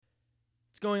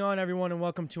going on, everyone, and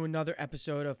welcome to another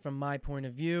episode of From My Point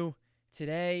of View.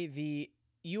 Today, the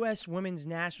U.S. Women's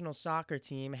National Soccer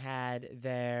team had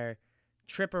their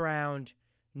trip around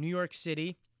New York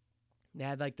City. They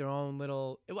had their own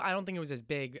little, I don't think it was as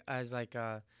big as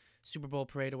a Super Bowl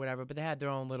parade or whatever, but they had their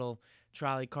own little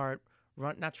trolley cart,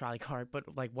 not trolley cart, but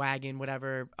wagon,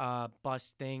 whatever,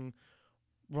 bus thing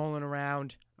rolling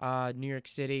around New York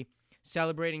City,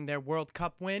 celebrating their World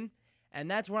Cup win. And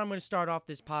that's where I'm going to start off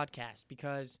this podcast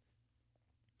because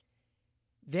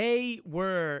it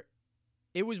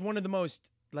was one of the most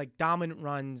dominant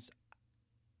runs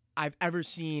I've ever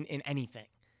seen in anything.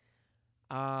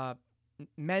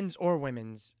 Men's or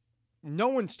women's. No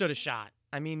one stood a shot.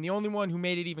 I mean, the only one who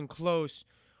made it even close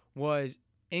was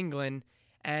England.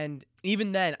 And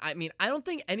even then, I don't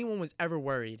think anyone was ever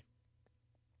worried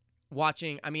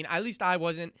watching. At least I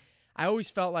wasn't. I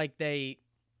always felt like they,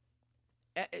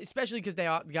 especially because they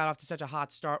got off to such a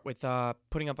hot start with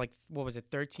putting up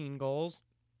 13 goals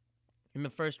in the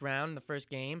first round, the first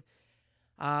game.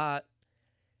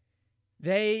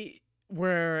 They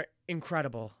were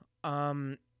incredible.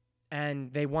 And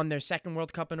they won their second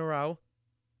World Cup in a row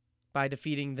by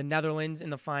defeating the Netherlands in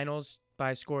the finals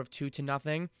by a score of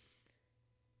 2-0.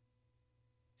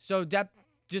 So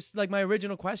just like my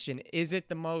original question, is it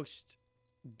the most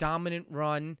dominant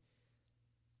run?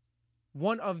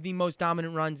 One of the most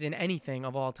dominant runs in anything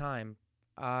of all time,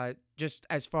 just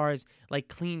as far as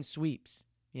clean sweeps,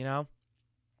 you know?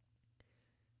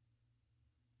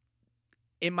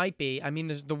 It might be.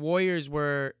 The Warriors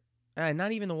were,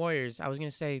 not even the Warriors. I was going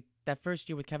to say that first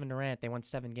year with Kevin Durant, they won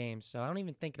 7 games. So I don't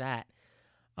even think that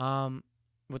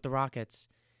with the Rockets.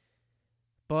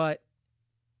 But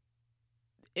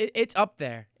it's up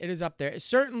there. It is up there.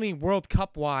 Certainly World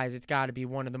Cup-wise, it's got to be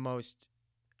one of the most,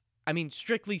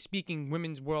 strictly speaking,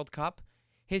 Women's World Cup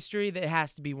history, that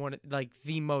has to be one of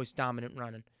the most dominant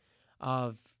run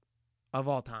of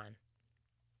all time.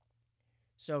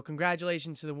 So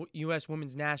congratulations to the U.S.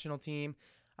 Women's National Team.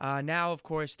 Now, of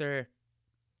course, there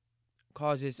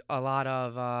causes a lot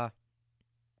of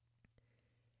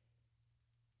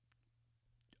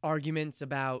arguments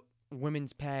about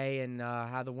women's pay and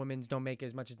how the women's don't make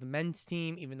as much as the men's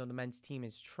team, even though the men's team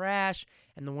is trash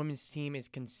and the women's team is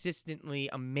consistently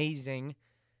amazing.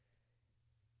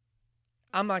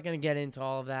 I'm not going to get into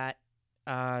all of that.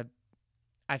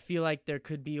 I feel like there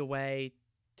could be a way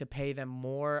to pay them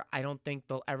more. I don't think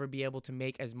they'll ever be able to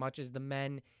make as much as the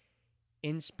men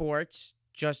in sports,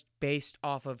 just based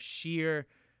off of sheer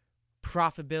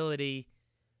profitability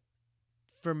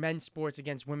for men's sports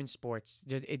against women's sports.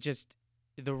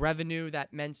 The revenue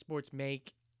that men's sports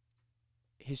make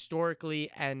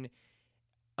historically and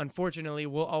unfortunately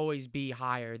will always be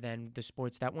higher than the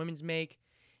sports that women's make.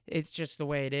 It's just the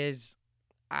way it is.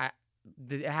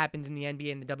 It happens in the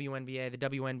NBA and the WNBA. The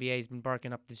WNBA has been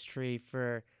barking up this tree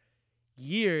for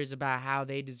years about how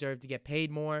they deserve to get paid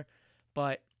more.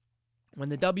 But when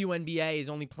the WNBA is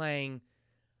only playing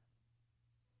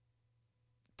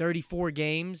 34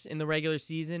 games in the regular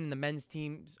season, and the men's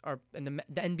teams the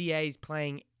NBA is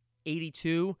playing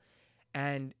 82,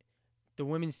 and the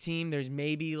women's team, there's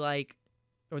maybe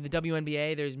or the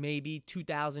WNBA, there's maybe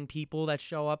 2,000 people that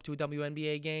show up to a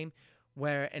WNBA game,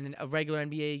 where in a regular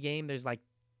NBA game, there's I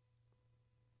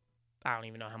don't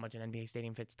even know how much an NBA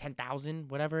stadium fits,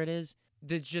 10,000, whatever it is.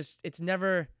 It's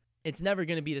never going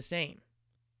to be the same.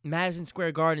 Madison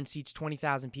Square Garden seats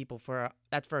 20,000 people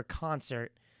that's for a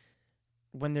concert.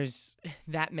 When there's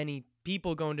that many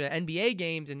people going to NBA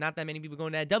games and not that many people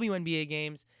going to WNBA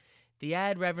games, the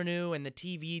ad revenue and the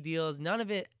TV deals, none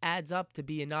of it adds up to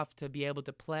be enough to be able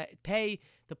to pay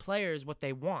the players what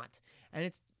they want. And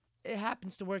it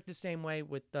happens to work the same way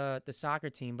with the soccer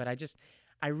team, but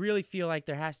I really feel like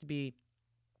there has to be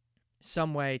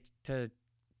some way to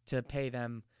pay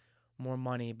them more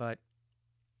money, but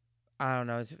I don't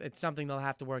know. It's something they'll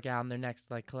have to work out in their next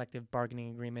collective bargaining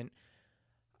agreement.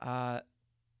 Because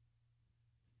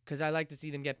I like to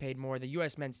see them get paid more. The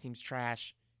U.S. men's team's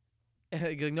trash.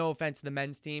 No offense to the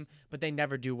men's team, but they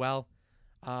never do well.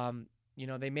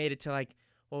 They made it to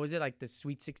what was it, the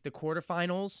Sweet Six, the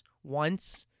quarterfinals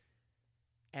once,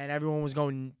 and everyone was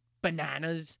going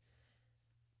bananas.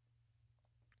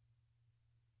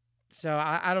 So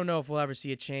I don't know if we'll ever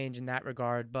see a change in that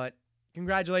regard, but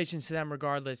congratulations to them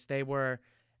regardless. They were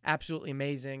absolutely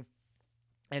amazing,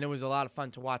 and it was a lot of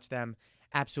fun to watch them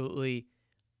absolutely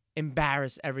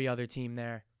embarrass every other team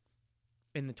there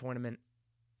in the tournament.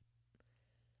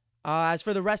 As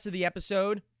for the rest of the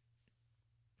episode,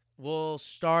 we'll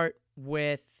start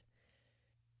with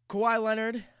Kawhi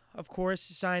Leonard, of course,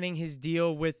 signing his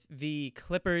deal with the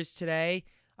Clippers today.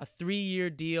 A 3-year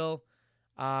deal,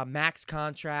 max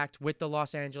contract with the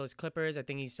Los Angeles Clippers. I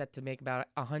think he's set to make about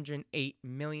 $108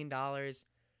 million.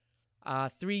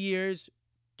 3 years,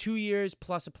 2 years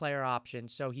plus a player option.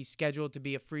 So he's scheduled to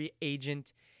be a free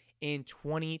agent in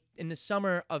the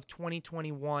summer of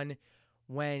 2021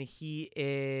 when he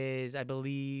is, I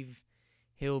believe,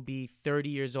 he'll be 30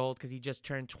 years old because he just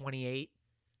turned 28.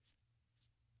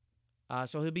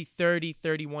 So he'll be 30,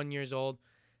 31 years old.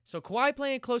 So Kawhi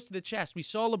playing close to the chest. We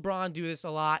saw LeBron do this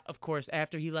a lot, of course,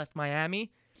 after he left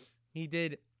Miami. He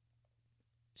did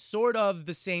sort of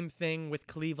the same thing with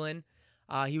Cleveland.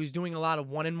 He was doing a lot of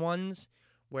 1-and-1s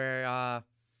where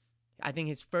I think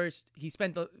he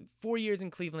spent 4 years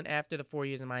in Cleveland after the 4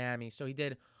 years in Miami. So he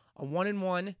did a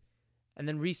 1-and-1 and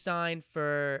then re-signed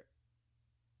for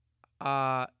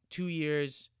 2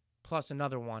 years plus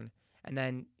another one. And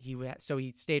then he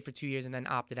stayed for 2 years and then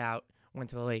opted out, went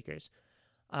to the Lakers.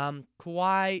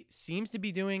 Kawhi seems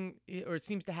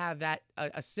to have that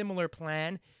a similar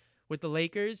plan with the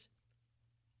Lakers.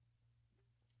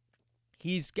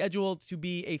 He's scheduled to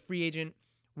be a free agent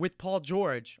with Paul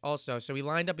George also. So he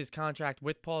lined up his contract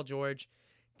with Paul George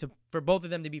for both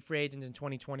of them to be free agents in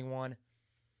 2021.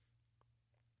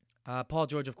 Paul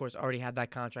George, of course, already had that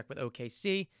contract with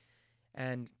OKC,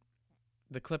 and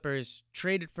the Clippers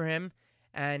traded for him.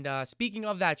 And speaking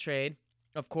of that trade,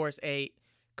 of course, a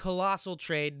colossal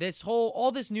trade.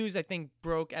 All this news, I think,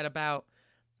 broke at about,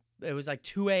 it was like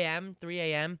 2 a.m., 3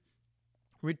 a.m.,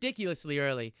 ridiculously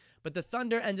early. But the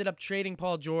Thunder ended up trading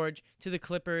Paul George to the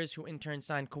Clippers, who in turn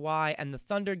signed Kawhi, and the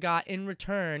Thunder got in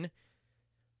return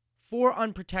 4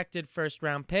 unprotected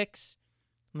first-round picks.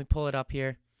 Let me pull it up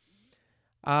here.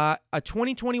 A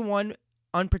 2021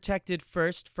 unprotected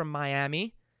first from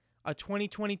Miami, a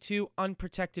 2022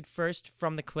 unprotected first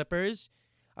from the Clippers,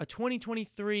 a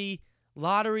 2023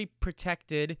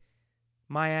 lottery-protected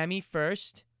Miami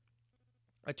first,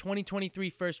 a 2023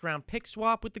 first-round pick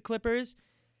swap with the Clippers,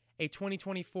 a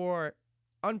 2024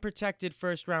 unprotected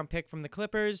first-round pick from the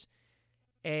Clippers,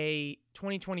 a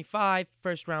 2025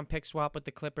 first-round pick swap with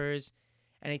the Clippers,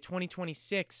 and a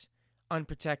 2026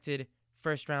 unprotected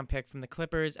first-round pick from the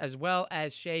Clippers, as well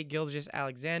as Shai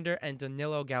Gilgeous-Alexander and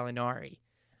Danilo Gallinari.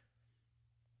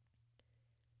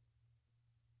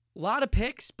 A lot of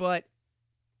picks, but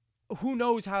who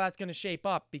knows how that's going to shape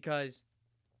up, because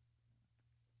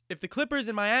if the Clippers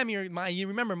and Miami you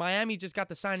remember Miami just got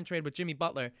the sign and trade with Jimmy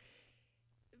Butler.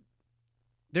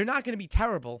 They're not going to be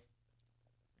terrible.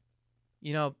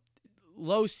 You know,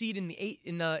 low seed in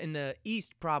the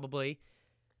East probably,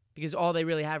 because all they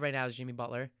really have right now is Jimmy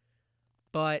Butler.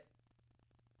 But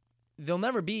they'll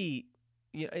never be,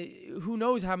 who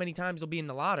knows how many times they'll be in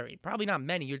the lottery. Probably not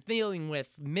many. You're dealing with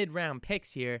mid-round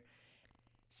picks here.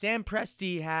 Sam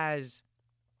Presti has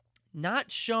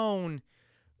not shown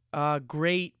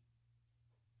great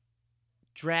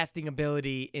drafting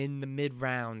ability in the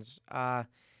mid-rounds.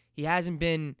 He hasn't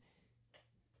been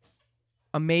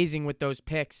amazing with those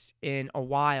picks in a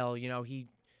while. He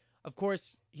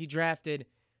drafted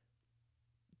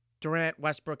Durant,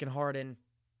 Westbrook, and Harden,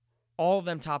 all of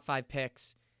them top 5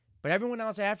 picks. But everyone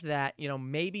else after that,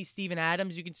 maybe Steven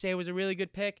Adams, you could say, was a really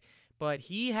good pick, but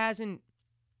he hasn't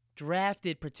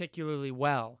drafted particularly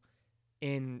well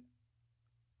in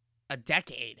a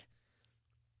decade.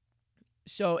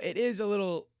 So it is a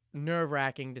little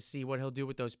nerve-wracking to see what he'll do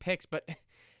with those picks, but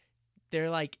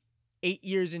they're like 8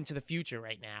 years into the future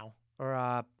right now,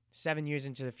 or 7 years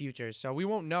into the future. So we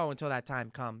won't know until that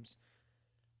time comes.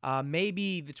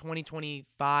 Maybe the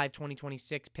 2025,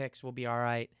 2026 picks will be all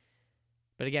right.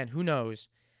 But again, who knows?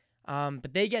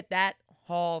 But they get that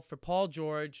haul for Paul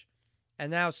George, and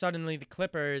now suddenly the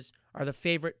Clippers are the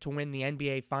favorite to win the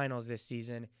NBA Finals this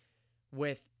season,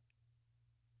 with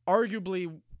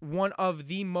arguably one of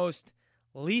the most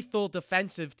lethal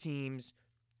defensive teams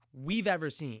we've ever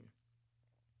seen.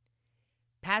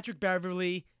 Patrick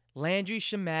Beverley, Landry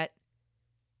Shamet,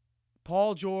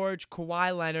 Paul George,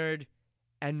 Kawhi Leonard,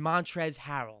 and Montrezl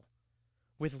Harrell,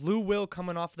 with Lou Will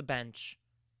coming off the bench.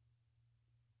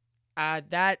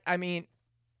 That's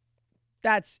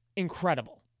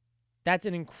incredible. That's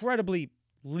an incredibly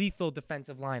lethal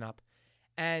defensive lineup.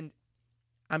 And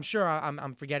I'm sure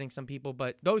I'm forgetting some people,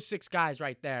 but those 6 guys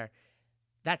right there,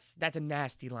 that's a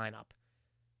nasty lineup.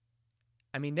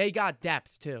 I mean, they got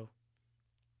depth too.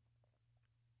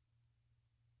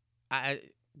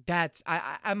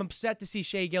 I'm upset to see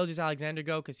Shai Gilgeous-Alexander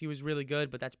go, because he was really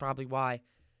good, but that's probably why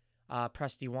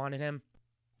Presti wanted him.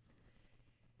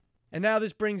 And now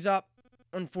this brings up,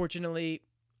 unfortunately,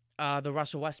 the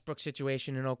Russell Westbrook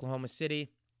situation in Oklahoma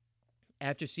City.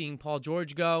 After seeing Paul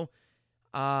George go,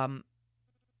 the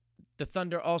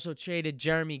Thunder also traded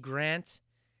Jeremy Grant.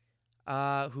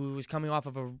 who was coming off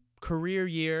of a career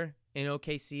year in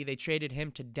OKC. They traded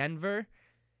him to Denver.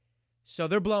 So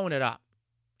they're blowing it up.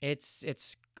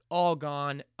 It's all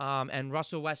gone. And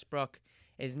Russell Westbrook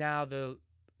is now the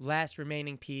last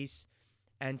remaining piece.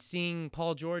 And seeing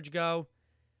Paul George go,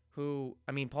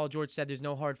 Paul George said there's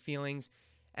no hard feelings.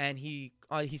 And he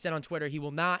said on Twitter he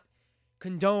will not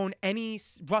condone any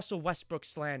Russell Westbrook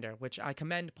slander, which I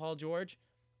commend Paul George.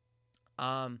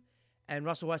 And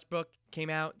Russell Westbrook came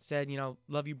out, said,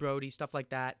 love you, Brody, stuff like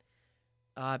that.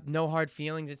 No hard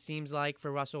feelings, it seems like,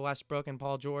 for Russell Westbrook and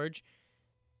Paul George.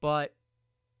 But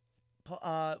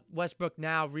Westbrook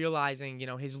now realizing,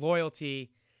 his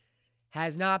loyalty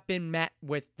has not been met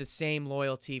with the same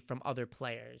loyalty from other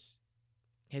players.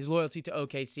 His loyalty to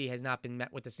OKC has not been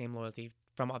met with the same loyalty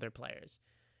from other players.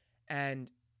 And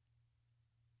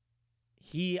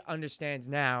he understands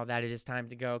now that it is time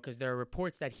to go, because there are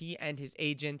reports that he and his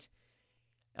agent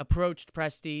approached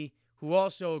Presti, who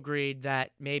also agreed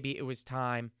that maybe it was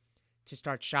time to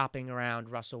start shopping around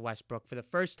Russell Westbrook for the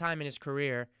first time in his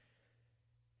career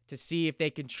to see if they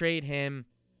can trade him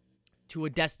to a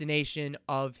destination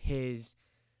of his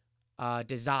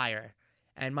desire.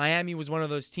 And Miami was one of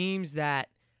those teams that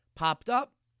popped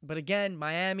up. But again,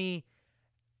 Miami,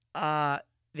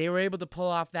 they were able to pull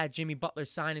off that Jimmy Butler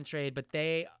sign and trade, but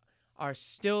they are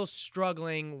still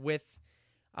struggling with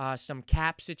some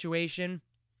cap situation.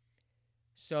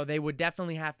 So they would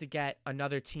definitely have to get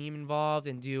another team involved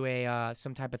and do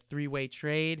some type of three-way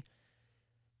trade.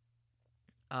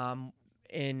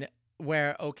 In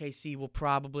where OKC will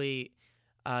probably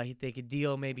they could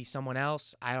deal maybe someone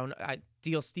else.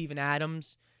 Deal Steven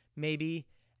Adams maybe,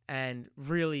 and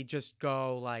really just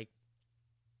go like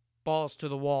balls to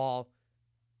the wall.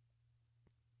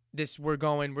 We're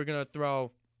gonna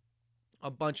throw a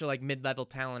bunch of like mid-level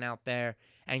talent out there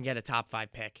and get a top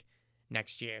 5 pick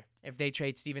next year if they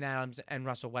trade Steven Adams and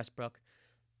Russell Westbrook.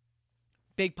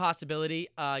 Big possibility.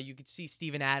 You could see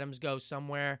Steven Adams go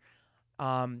somewhere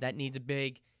that needs a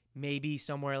big, maybe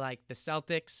somewhere like the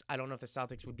Celtics. I don't know if the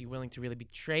Celtics would be willing to really be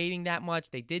trading that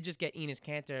much. They did just get Enes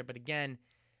Kanter, but again,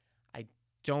 I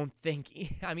don't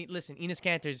think. Listen, Enes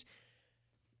Kanter's.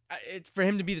 It's for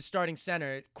him to be the starting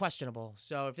center, questionable.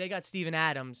 So if they got Steven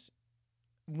Adams,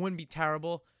 wouldn't be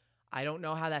terrible. I don't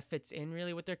know how that fits in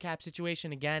really with their cap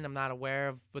situation. Again, I'm not aware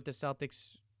of what the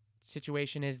Celtics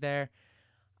situation is there.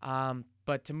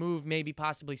 But to move maybe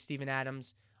possibly Steven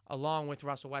Adams along with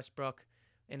Russell Westbrook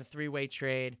in a three-way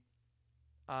trade,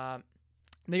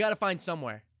 they got to find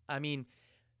somewhere.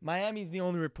 Miami's the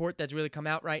only report that's really come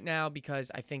out right now,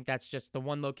 because I think that's just the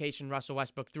one location Russell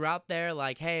Westbrook threw out there.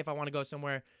 Like, hey, if I want to go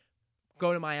somewhere,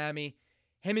 go to Miami.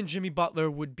 Him and Jimmy Butler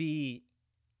would be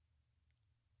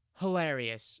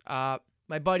hilarious.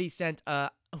 My buddy sent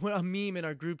a meme in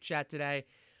our group chat today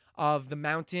of the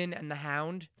Mountain and the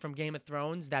Hound from Game of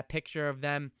Thrones, that picture of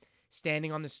them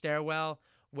standing on the stairwell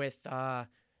with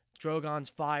Drogon's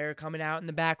fire coming out in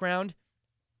the background.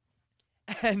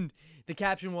 And the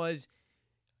caption was,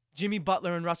 Jimmy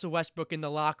Butler and Russell Westbrook in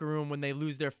the locker room when they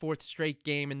lose their 4th straight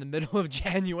game in the middle of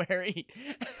January.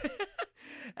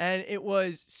 And it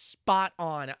was spot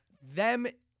on. Them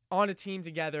on a team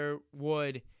together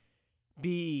would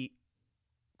be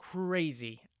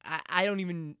crazy. I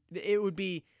don't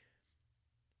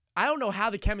know how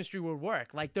the chemistry would work.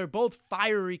 Like, they're both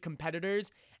fiery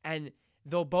competitors, and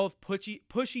they'll both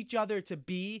push each other to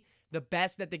be the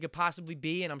best that they could possibly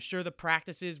be. And I'm sure the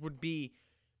practices would be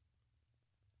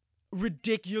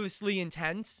ridiculously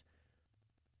intense.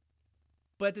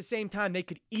 But at the same time, they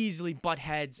could easily butt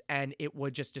heads, and it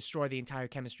would just destroy the entire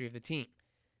chemistry of the team.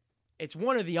 It's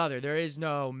one or the other. There is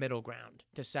no middle ground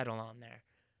to settle on there.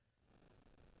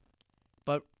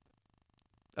 But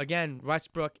again,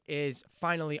 Westbrook is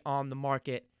finally on the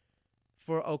market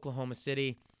for Oklahoma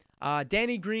City.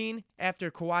 Danny Green,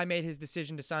 after Kawhi made his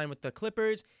decision to sign with the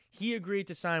Clippers, he agreed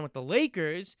to sign with the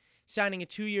Lakers, signing a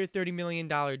 2-year, $30 million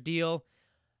deal.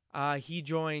 He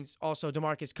joins also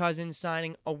DeMarcus Cousins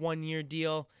signing a 1-year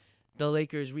deal. The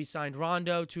Lakers re-signed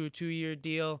Rondo to a 2-year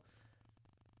deal.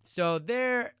 So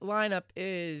their lineup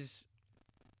is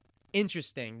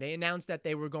interesting. They announced that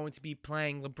they were going to be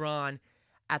playing LeBron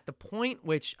at the point,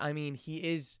 which, he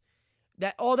is.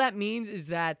 That all that means is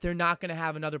that they're not going to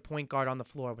have another point guard on the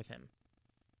floor with him.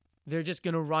 They're just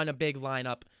going to run a big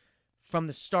lineup from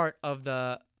the start of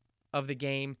the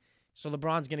game. So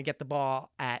LeBron's going to get the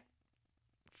ball at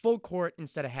full court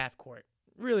instead of half court.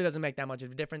 Really doesn't make that much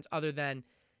of a difference other than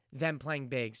them playing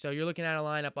big. So you're looking at a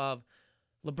lineup of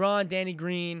LeBron, Danny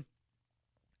Green,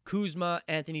 Kuzma,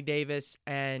 Anthony Davis,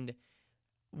 and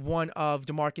one of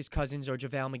DeMarcus Cousins or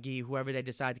JaVale McGee, whoever they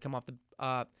decide to come off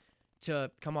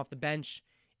the bench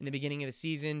in the beginning of the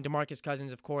season. DeMarcus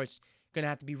Cousins, of course, going to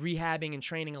have to be rehabbing and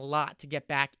training a lot to get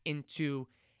back into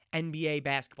NBA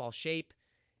basketball shape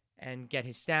and get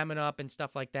his stamina up and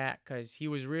stuff like that, because he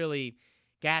was really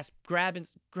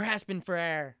grasping for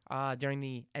air during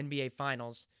the NBA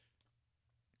Finals.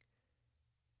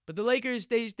 But the Lakers,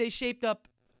 they shaped up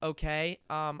okay.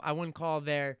 I wouldn't call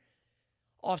their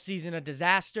offseason a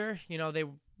disaster. You know, they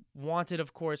wanted,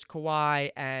 of course,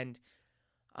 Kawhi and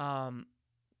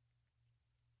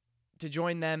to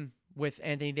join them with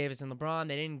Anthony Davis and LeBron.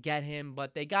 They didn't get him,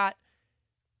 but they got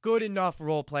good enough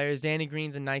role players. Danny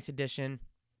Green's a nice addition.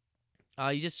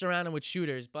 You just surround him with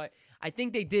shooters. But I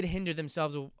think they did hinder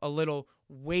themselves a little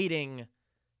waiting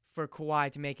for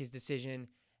Kawhi to make his decision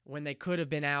when they could have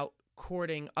been out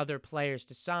courting other players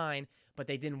to sign, but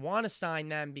they didn't want to sign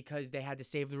them because they had to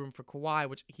save the room for Kawhi,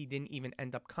 which he didn't even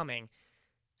end up coming.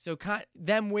 So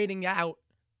them waiting out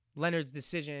Leonard's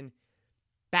decision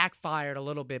backfired a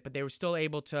little bit, but they were still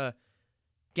able to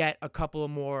get a couple of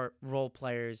more role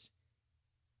players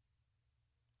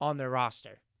on their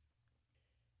roster.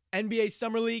 NBA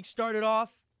Summer League started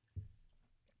off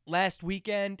last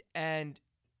weekend, and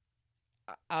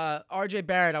RJ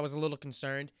Barrett, I was a little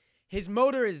concerned. His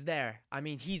motor is there. I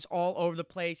mean, he's all over the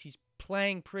place. He's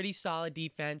playing pretty solid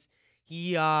defense.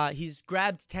 He's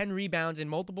grabbed 10 rebounds in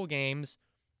multiple games.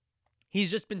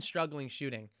 He's just been struggling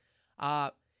shooting.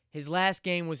 His last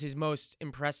game was his most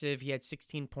impressive. He had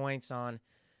 16 points on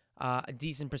a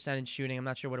decent percentage shooting. I'm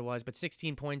not sure what it was, but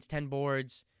 16 points, 10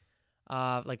 boards,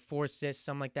 like 4 assists,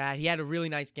 something like that. He had a really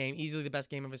nice game, easily the best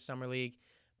game of his summer league.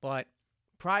 But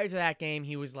prior to that game,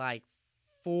 he was like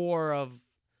 4 of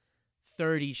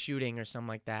 30 shooting or something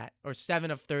like that, or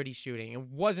 7 of 30 shooting. It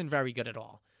wasn't very good at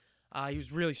all. He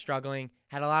was really struggling,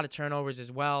 had a lot of turnovers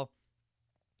as well.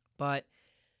 But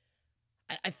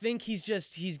I think he's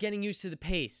getting used to the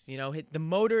pace. You know, the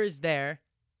motor is there,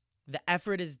 the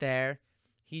effort is there.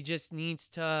 He just needs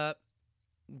to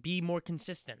be more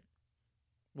consistent,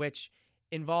 which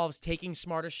involves taking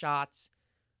smarter shots,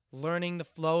 learning the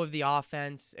flow of the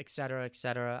offense, et cetera, et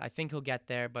cetera. I think he'll get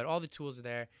there, but all the tools are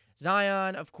there.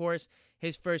 Zion, of course,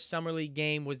 his first summer league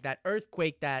game was that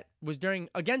earthquake that was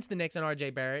against the Knicks and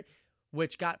RJ Barrett,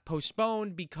 which got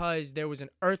postponed because there was an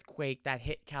earthquake that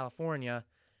hit California.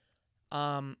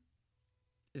 Zion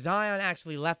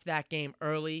actually left that game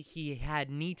early. He had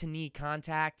knee-to-knee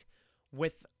contact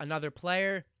with another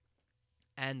player,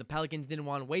 and the Pelicans didn't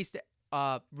want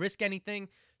to risk anything,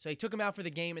 so he took him out for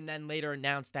the game and then later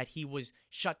announced that he was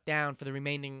shut down for the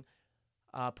remaining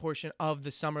portion of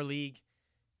the summer league.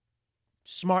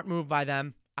 Smart move by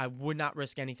them. I would not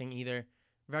risk anything either.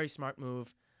 Very smart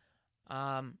move.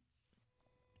 And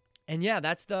yeah,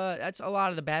 that's a lot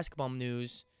of the basketball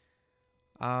news.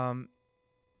 Listen,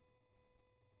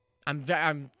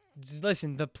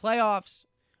 the playoffs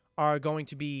are going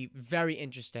to be very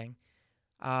interesting.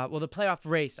 The playoff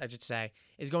race, I should say,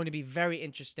 is going to be very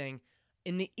interesting.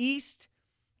 In the East,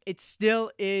 it still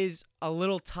is a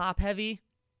little top heavy.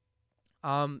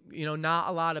 Not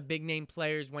a lot of big name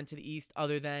players went to the East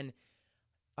other than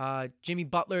Jimmy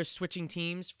Butler switching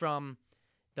teams from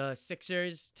the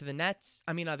Sixers to the Nets.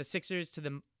 The Sixers to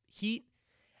the Heat.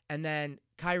 And then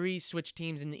Kyrie switched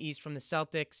teams in the East from the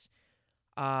Celtics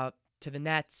to the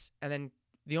Nets. And then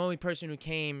the only person who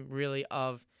came really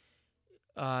of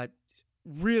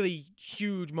really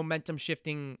huge momentum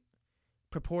shifting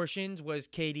proportions was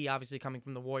KD, obviously coming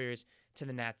from the Warriors to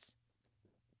the Nets.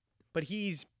 But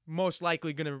he's most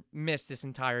likely going to miss this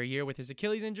entire year with his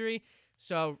Achilles injury.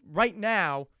 So right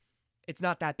now, it's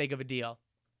not that big of a deal.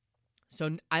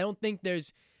 So I don't think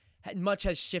much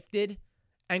has shifted,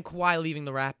 and Kawhi leaving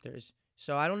the Raptors.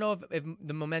 So I don't know if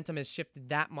the momentum has shifted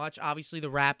that much. Obviously, the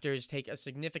Raptors take a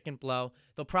significant blow.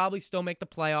 They'll probably still make the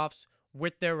playoffs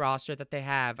with their roster that they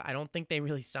have. I don't think they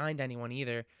really signed anyone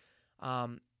either. I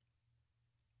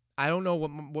don't know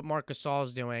what Marc Gasol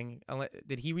is doing.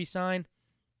 Did he resign?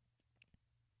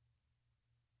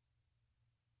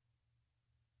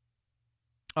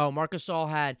 Oh, Marc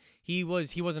Gasol he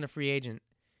wasn't a free agent.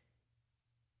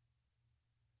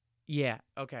 Yeah,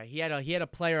 okay. He had a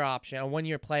player option, a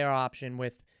 1-year player option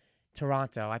with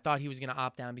Toronto. I thought he was going to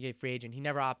opt out and be a free agent. He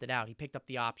never opted out. He picked up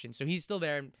the option. So he's still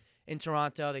there in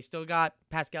Toronto. They still got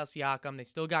Pascal Siakam. They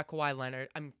still got Kawhi Leonard.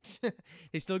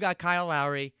 They still got Kyle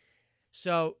Lowry.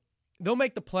 So they'll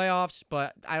make the playoffs,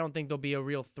 but I don't think they'll be a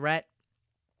real threat.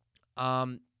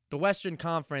 The Western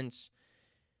Conference,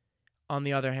 on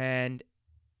the other hand,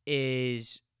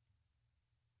 is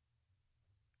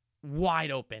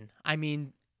wide open.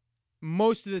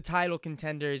 Most of the title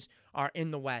contenders are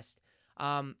in the West.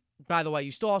 By the way,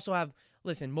 you still also have,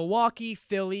 Milwaukee,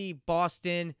 Philly,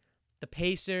 Boston, the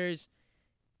Pacers,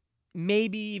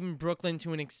 maybe even Brooklyn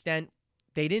to an extent.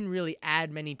 They didn't really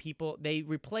add many people. They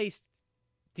replaced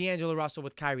D'Angelo Russell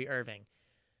with Kyrie Irving.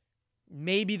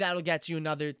 Maybe that'll get you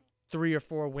another 3 or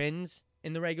 4 wins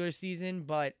in the regular season,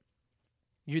 but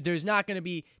there's not going to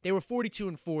be. They were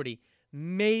 42-40.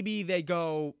 Maybe they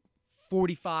go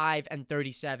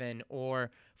 45-37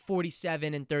 or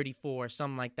 47-34,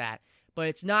 something like that. But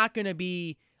it's not going to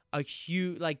be a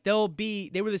huge, like they were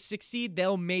the 6th seed,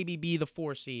 they'll maybe be the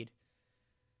 4 seed.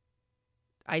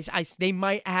 They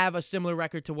might have a similar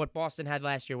record to what Boston had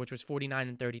last year, which was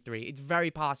 49-33. It's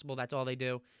very possible that's all they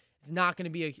do. It's not going to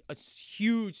be a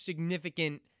huge,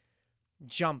 significant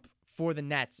jump for the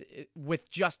Nets with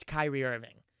just Kyrie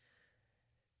Irving.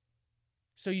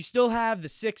 So you still have the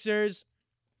Sixers,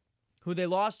 who they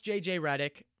lost J.J.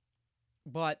 Redick,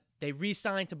 but they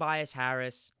re-signed Tobias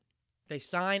Harris. They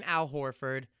signed Al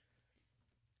Horford.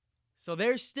 So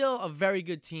they're still a very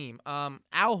good team. Al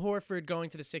Horford going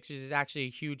to the Sixers is actually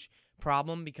a huge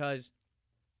problem because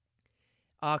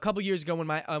a couple years ago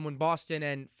when Boston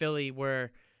and Philly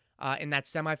were in that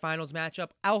semifinals matchup,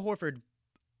 Al Horford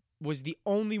was the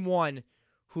only one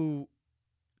who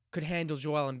could handle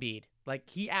Joel Embiid. Like,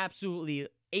 he absolutely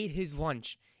ate his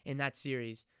lunch in that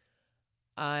series.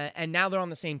 And now they're on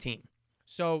the same team.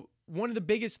 So one of the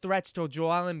biggest threats to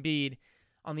Joel Embiid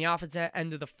on the offensive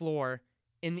end of the floor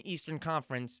in the Eastern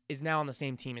Conference is now on the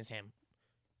same team as him.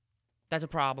 That's a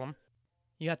problem.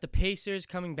 You got the Pacers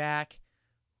coming back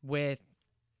with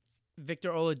Victor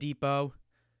Oladipo.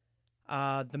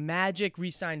 The Magic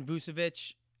re-signed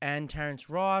Vucevic and Terrence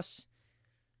Ross.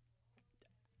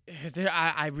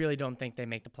 I really don't think they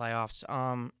make the playoffs.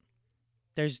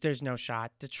 There's no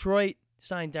shot. Detroit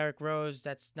signed Derrick Rose.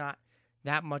 That's not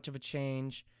that much of a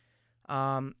change.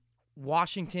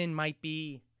 Washington might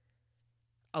be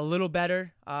a little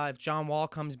better if John Wall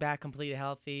comes back completely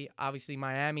healthy. Obviously,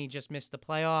 Miami just missed the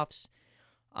playoffs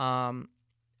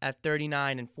at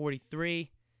 39-43.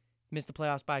 Missed the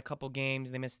playoffs by a couple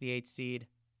games. They missed the 8th seed.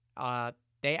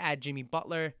 They add Jimmy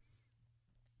Butler.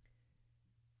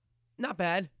 Not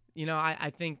bad.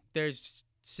 I think there's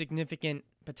significant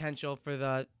potential for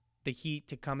the Heat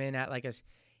to come in at like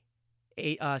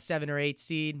a 7 or 8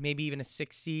 seed, maybe even a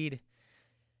 6 seed.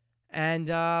 And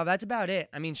that's about it.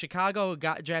 I mean, Chicago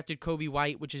drafted Kobe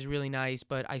White, which is really nice,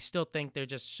 but I still think they're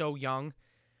just so young.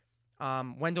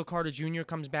 Wendell Carter Jr.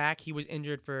 comes back. He was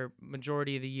injured for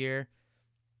majority of the year.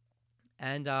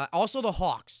 And also the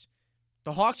Hawks.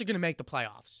 The Hawks are going to make the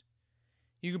playoffs.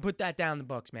 You can put that down in the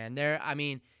books, man.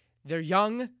 They're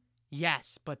young,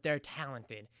 yes, but they're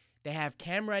talented. They have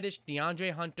Cam Reddish,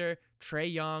 DeAndre Hunter,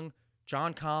 Trae Young,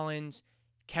 John Collins,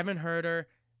 Kevin Huerter.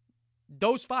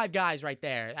 Those 5 guys right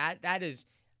there,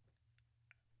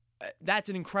 that's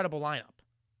an incredible lineup.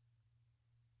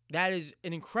 That is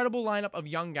an incredible lineup of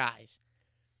young guys.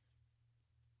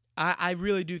 I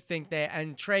really do think that,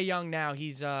 and Trae Young now,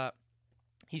 he's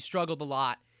struggled a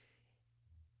lot.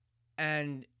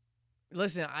 And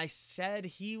listen, I said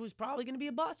he was probably going to be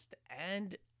a bust,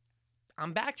 and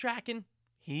I'm backtracking.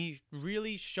 He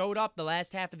really showed up the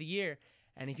last half of the year,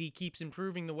 and if he keeps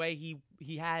improving the way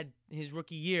he had his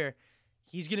rookie year,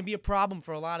 he's going to be a problem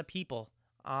for a lot of people.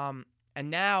 And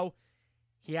now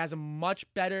he has a much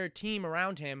better team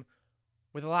around him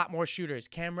with a lot more shooters.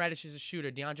 Cam Reddish is a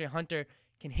shooter. DeAndre Hunter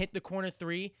can hit the corner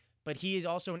 3, but he is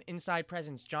also an inside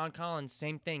presence. John Collins,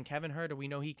 same thing. Kevin Huerter, we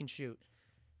know he can shoot.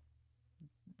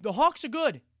 The Hawks are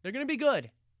good. They're going to be good.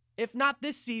 If not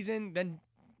this season, then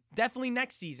definitely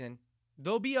next season.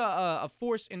 They'll be a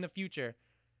force in the future.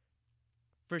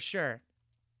 For sure.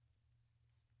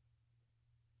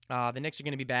 The Knicks are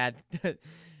going to be bad.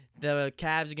 The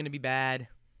Cavs are going to be bad.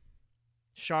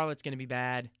 Charlotte's going to be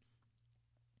bad.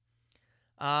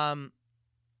 So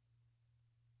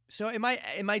it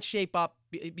might shape up.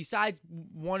 Besides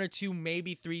 1 or 2,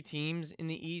 maybe 3 teams in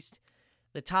the East,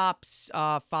 the top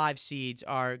 5 seeds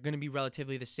are going to be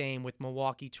relatively the same with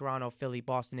Milwaukee, Toronto, Philly,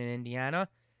 Boston, and Indiana.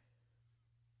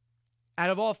 Out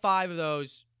of all 5 of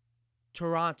those,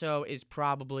 Toronto is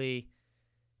probably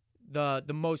the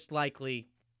most likely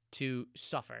to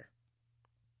suffer.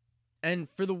 And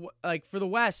for the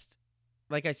West,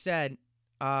 like I said,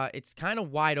 it's kind of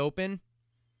wide open.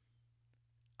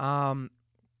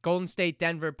 Golden State,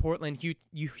 Denver, Portland,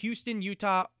 Houston,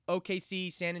 Utah,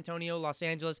 OKC, San Antonio, Los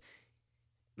Angeles.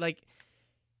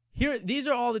 These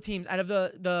are all the teams out of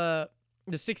the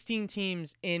 16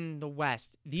 teams in the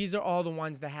West. These are all the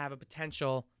ones that have a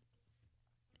potential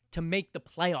to make the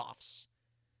playoffs,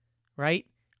 right?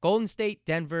 Golden State,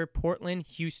 Denver, Portland,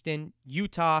 Houston,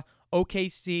 Utah,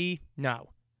 OKC, no.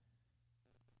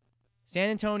 San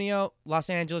Antonio, Los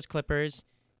Angeles Clippers,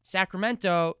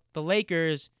 Sacramento, the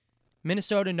Lakers,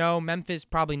 Minnesota, no. Memphis,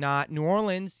 probably not. New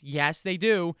Orleans, yes, they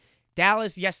do.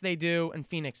 Dallas, yes, they do. And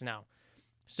Phoenix, no.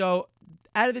 So,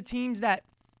 out of the teams that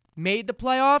made the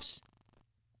playoffs,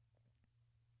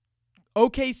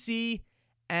 OKC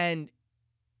and,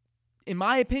 in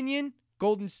my opinion,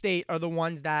 Golden State are the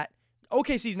ones that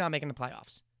OKC's not making the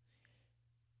playoffs.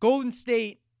 Golden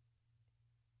State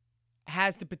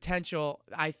has the potential,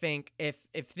 I think, if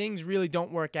things really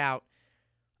don't work out.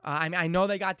 I know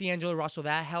they got D'Angelo Russell.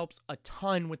 That helps a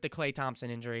ton with the Klay Thompson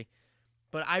injury.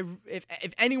 But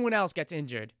if anyone else gets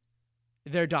injured,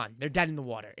 they're done. They're dead in the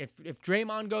water. If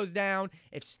Draymond goes down,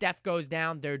 if Steph goes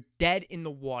down, they're dead in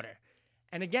the water.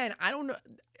 And again, I don't know.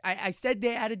 I said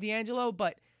they added D'Angelo,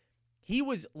 but he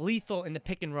was lethal in the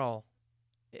pick and roll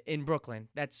in Brooklyn.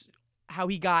 That's how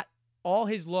he got all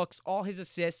his looks, all his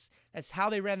assists. That's how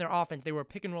they ran their offense. They were a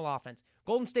pick and roll offense.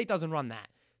 Golden State doesn't run that.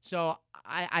 So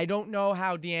I don't know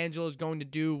how D'Angelo is going to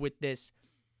do with this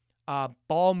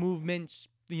ball movement,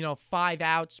 5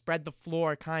 out, spread the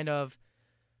floor kind of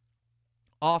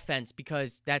offense,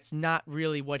 because that's not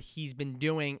really what he's been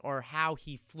doing or how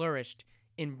he flourished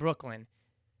in Brooklyn.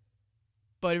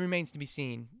 But it remains to be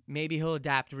seen. Maybe he'll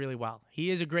adapt really well. He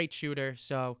is a great shooter,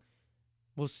 so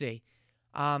we'll see.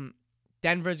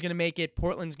 Denver's going to make it.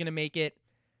 Portland's going to make it.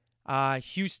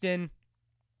 Houston,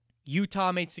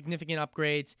 Utah made significant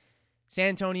upgrades. San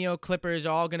Antonio, Clippers are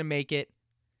all going to make it.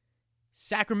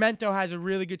 Sacramento has a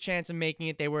really good chance of making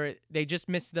it. They just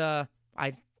missed the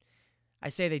I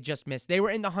say they just missed. They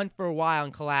were in the hunt for a while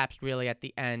and collapsed really at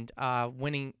the end,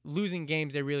 losing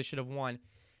games they really should have won.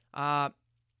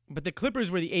 But the Clippers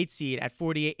were the 8th seed at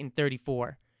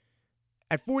 48-34.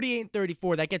 At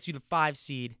 48-34, that gets you the 5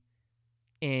 seed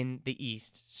in the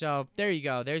East. So there you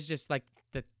go. There's just like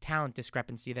the talent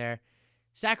discrepancy there.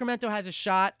 Sacramento has a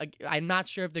shot. I'm not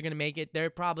sure if they're going to make it. They're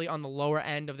probably on the lower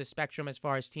end of the spectrum as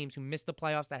far as teams who missed the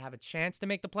playoffs that have a chance to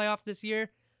make the playoffs this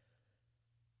year.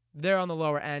 They're on the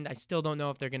lower end. I still don't know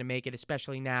if they're going to make it,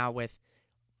 especially now with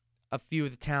a few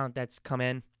of the talent that's come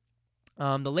in.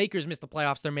 The Lakers missed the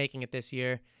playoffs. They're making it this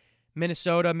year.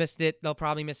 Minnesota missed it. They'll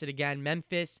probably miss it again.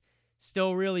 Memphis,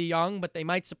 still really young, but they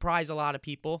might surprise a lot of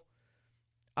people.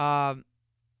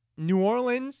 New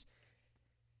Orleans.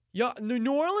 Yeah,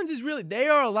 New Orleans is really, they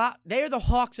are the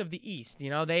Hawks of the East.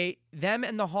 Them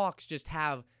and the Hawks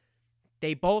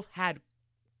they both had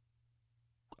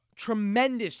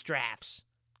tremendous drafts.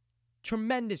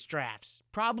 Tremendous drafts.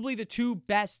 Probably the 2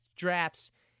 best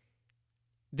drafts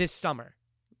this summer.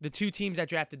 The 2 teams that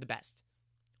drafted the best.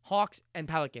 Hawks and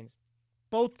Pelicans.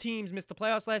 Both teams missed the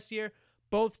playoffs last year.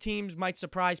 Both teams might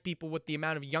surprise people with the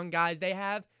amount of young guys they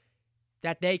have,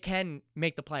 that they can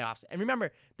make the playoffs. And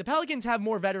remember, the Pelicans have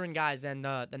more veteran guys than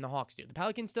the Hawks do. The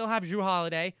Pelicans still have Jrue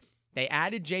Holiday. They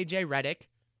added J.J. Redick.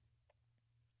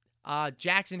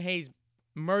 Jackson Hayes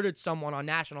murdered someone on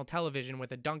national television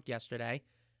with a dunk yesterday.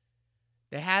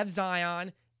 They have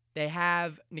Zion. They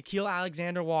have Nickeil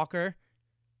Alexander-Walker.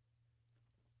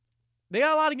 They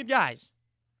got a lot of good guys.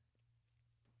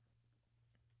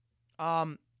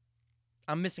 I'm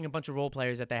missing a bunch of role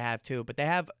players that they have too, but they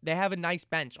have a nice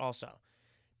bench also.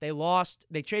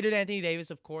 They traded Anthony Davis,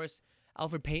 of course.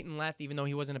 Alfred Payton left, even though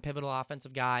he wasn't a pivotal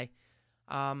offensive guy.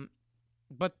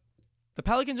 But the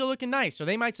Pelicans are looking nice, so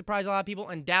they might surprise a lot of people.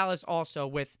 And Dallas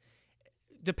also,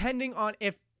 depending on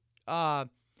if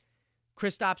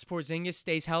Kristaps Porzingis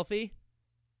stays healthy,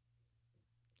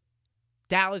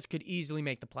 Dallas could easily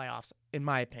make the playoffs, in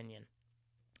my opinion.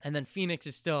 And then Phoenix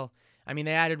is still,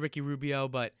 they added Ricky Rubio,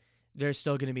 but they're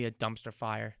still going to be a dumpster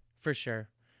fire, for sure.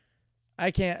 I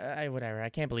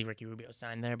can't believe Ricky Rubio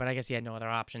signed there, but I guess he had no other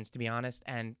options, to be honest.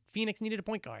 And Phoenix needed a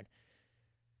point guard.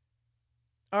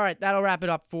 All right, that'll wrap it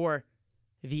up for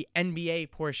the NBA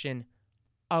portion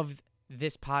of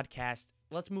this podcast.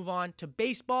 Let's move on to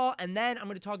baseball, and then I'm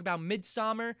going to talk about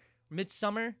Midsommar.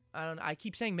 I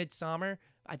keep saying Midsommar.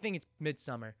 I think it's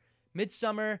Midsommar.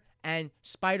 Midsommar and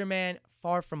Spider-Man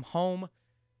Far From Home.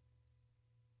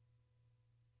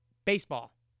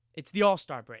 Baseball. It's the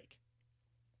All-Star break.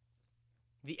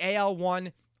 The AL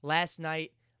won last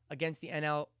night against the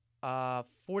NL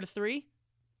 4-3.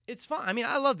 It's fun.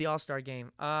 I love the All-Star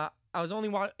game. I was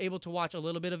only able to watch a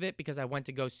little bit of it because I went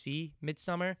to go see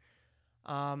Midsommar.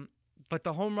 But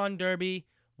the home run derby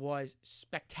was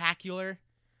spectacular.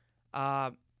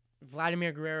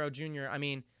 Vladimir Guerrero Jr.,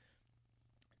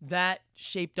 that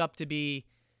shaped up to be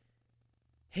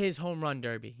his home run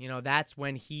derby. That's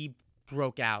when he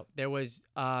broke out. There was,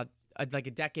 a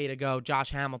decade ago, Josh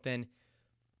Hamilton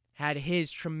had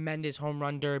his tremendous home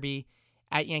run derby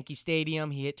at Yankee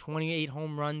Stadium. He hit 28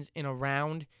 home runs in a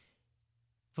round.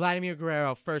 Vladimir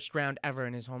Guerrero, first round ever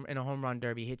in a home run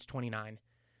derby, hits 29.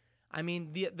 I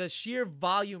mean, the sheer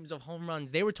volumes of home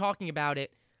runs, they were talking about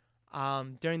it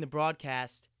during the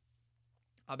broadcast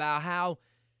about how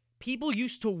people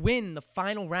used to win the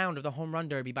final round of the home run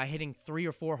derby by hitting 3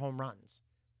 or 4 home runs.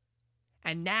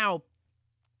 And now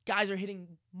guys are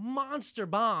hitting monster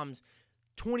bombs,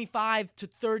 25 to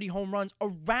 30 home runs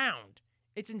around.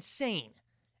 It's insane.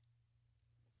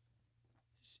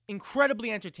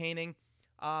 Incredibly entertaining.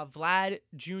 Vlad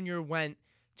Jr. went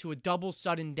to a double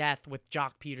sudden death with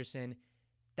Jock Peterson.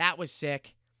 That was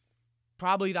sick.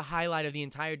 Probably the highlight of the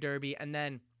entire derby. And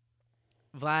then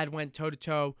Vlad went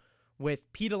toe-to-toe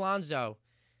with Pete Alonso,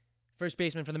 first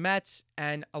baseman for the Mets,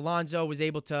 and Alonso was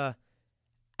able to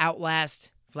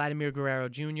outlast Vladimir Guerrero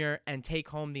Jr. and take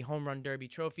home the home run derby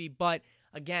trophy. But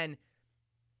again,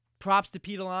 props to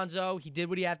Pete Alonso. He did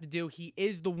what he had to do. He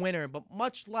is the winner. But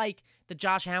much like the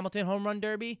Josh Hamilton home run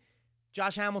derby,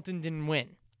 Josh Hamilton didn't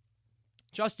win.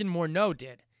 Justin Morneau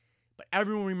did. But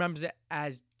everyone remembers it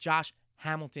as Josh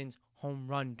Hamilton's home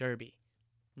run derby,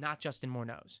 not Justin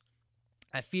Morneau's.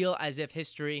 I feel as if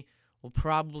history will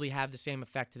probably have the same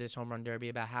effect to this home run derby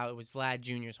about how it was Vlad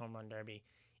Jr.'s home run derby,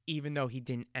 even though he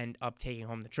didn't end up taking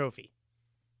home the trophy.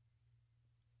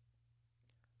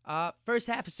 First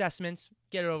half assessments,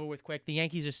 get it over with quick. The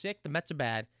Yankees are sick, the Mets are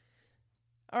bad.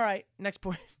 All right, next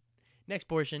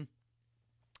portion.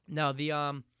 No,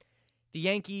 the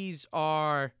Yankees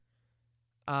are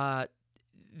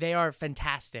they are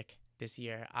fantastic this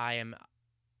year. I am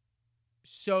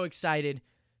so excited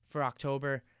for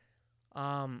October.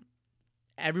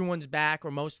 Everyone's back, or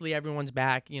mostly everyone's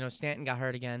back. You know, Stanton got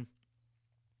hurt again.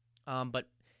 But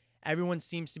everyone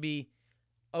seems to be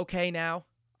okay now.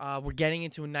 We're getting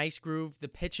into a nice groove. The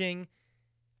pitching,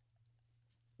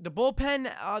 the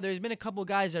bullpen, there's been a couple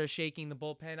guys that are shaking the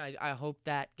bullpen. I hope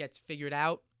that gets figured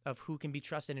out of who can be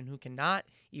trusted and who cannot,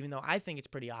 even though I think it's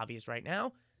pretty obvious right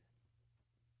now.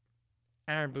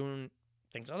 Aaron Boone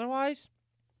thinks otherwise.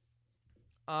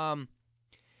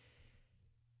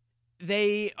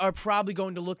 They are probably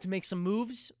going to look to make some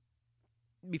moves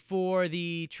before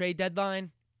the trade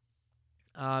deadline.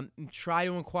 Try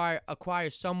to acquire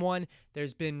someone.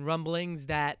 There's been rumblings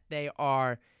that they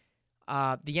are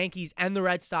the Yankees and the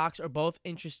Red Sox are both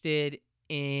interested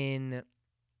in,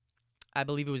 I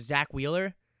believe it was Zach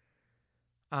Wheeler.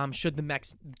 Should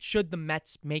the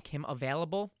Mets make him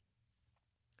available?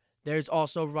 There's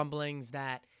also rumblings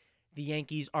that the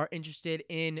Yankees are interested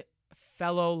in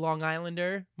fellow Long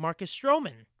Islander Marcus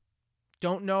Stroman.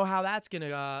 Don't know how that's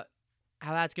gonna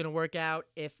work out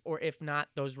if not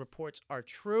those reports are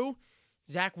true.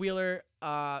 Zach Wheeler,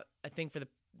 I think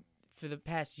for the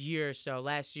past year or so,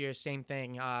 last year, same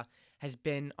thing, has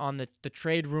been on the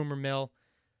trade rumor mill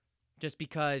just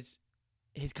because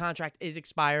his contract is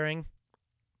expiring.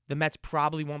 The Mets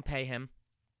probably won't pay him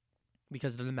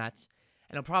because of the Mets,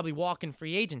 and he'll probably walk in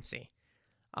free agency.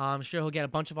 I'm sure he'll get a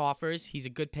bunch of offers. He's a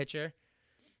good pitcher.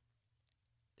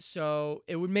 So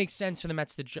it would make sense for the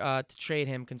Mets to trade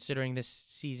him, considering this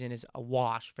season is a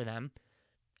wash for them.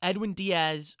 Edwin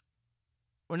Diaz,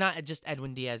 or not just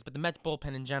Edwin Diaz, but the Mets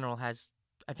bullpen in general has,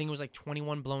 I think it was like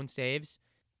 21 blown saves.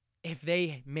 If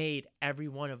they made every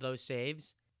one of those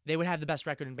saves, they would have the best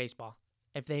record in baseball.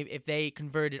 If they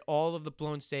converted all of the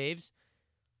blown saves,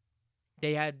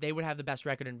 they would have the best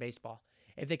record in baseball.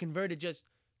 If they converted just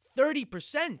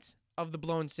 30% of the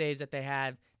blown saves that they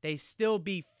had, they still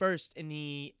be first in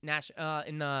the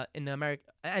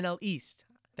NL East.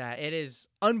 That it is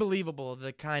unbelievable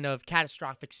the kind of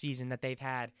catastrophic season that they've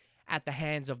had at the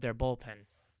hands of their bullpen.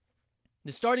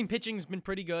 The starting pitching has been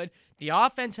pretty good. The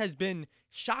offense has been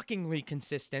shockingly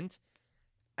consistent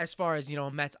as far as,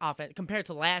 Mets offense compared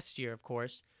to last year, of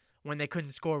course, when they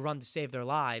couldn't score a run to save their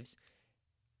lives.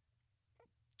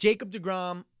 Jacob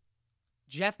deGrom,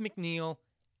 Jeff McNeil,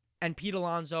 and Pete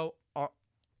Alonso are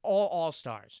all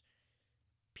all-stars.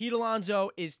 Pete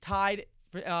Alonso is tied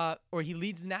for, he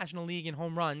leads the National League in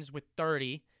home runs with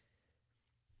 30.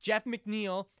 Jeff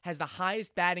McNeil has the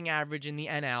highest batting average in the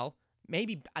NL.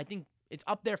 Maybe, I think it's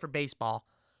up there for baseball.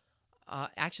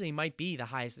 Actually, it might be the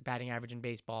highest batting average in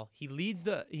baseball.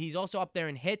 He's also up there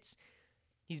in hits.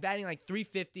 He's batting like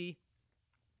 350.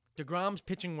 DeGrom's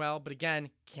pitching well, but again,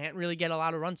 can't really get a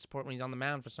lot of run support when he's on the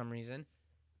mound for some reason.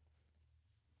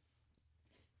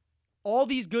 All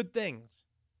these good things.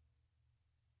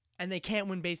 And they can't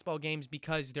win baseball games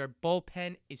because their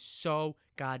bullpen is so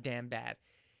goddamn bad.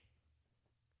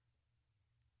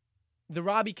 The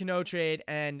Robbie Cano trade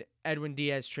and Edwin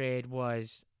Diaz trade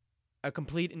was a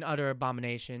complete and utter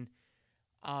abomination.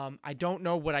 I don't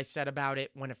know what I said about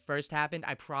it when it first happened.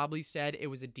 I probably said it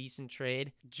was a decent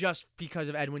trade just because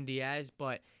of Edwin Diaz,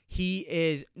 but he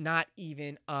is not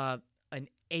even an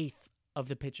eighth of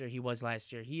the pitcher he was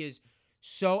last year. He is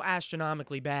so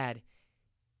astronomically bad.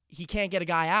 He can't get a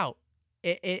guy out.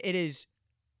 It is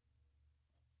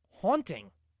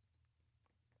haunting.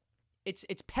 It's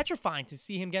petrifying to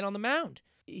see him get on the mound.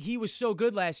 He was so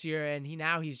good last year, and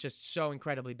he's just so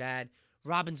incredibly bad.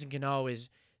 Robinson Cano is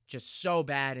just so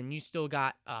bad, and you still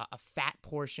got a fat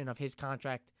portion of his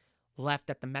contract left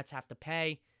that the Mets have to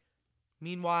pay.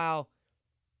 Meanwhile,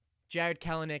 Jared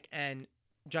Kelenic and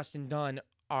Justin Dunn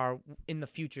are in the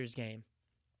futures game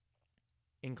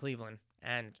in Cleveland,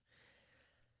 and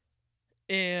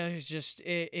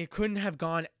it couldn't have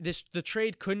gone. The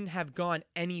trade couldn't have gone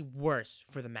any worse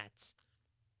for the Mets.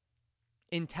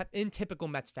 In typical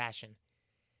Mets fashion,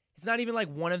 it's not even like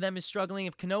one of them is struggling.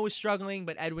 If Cano was struggling,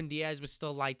 but Edwin Diaz was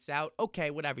still lights out, okay,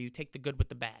 whatever. You take the good with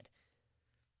the bad.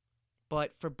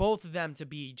 But for both of them to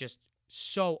be just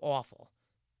so awful,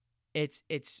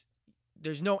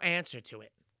 there's no answer to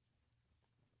it.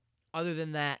 Other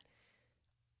than that,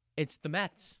 it's the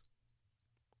Mets.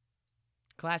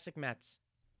 Classic Mets.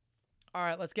 All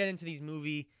right, let's get into these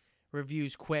movie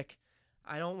reviews quick.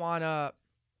 I don't want to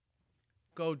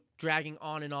go dragging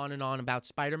on and on and on about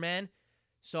Spider-Man.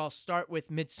 So I'll start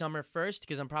with Midsommar first,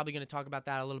 because I'm probably going to talk about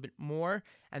that a little bit more.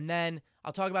 And then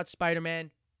I'll talk about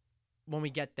Spider-Man when we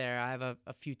get there. I have a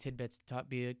few tidbits to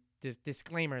be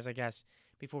disclaimers, I guess,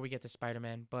 before we get to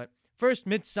Spider-Man. But first,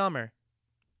 Midsommar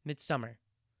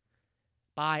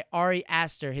by Ari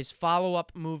Aster, his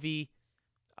follow-up movie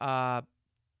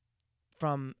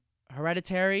from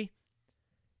Hereditary.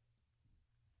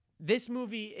 This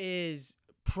movie is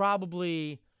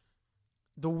probably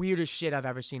the weirdest shit I've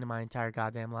ever seen in my entire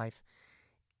goddamn life.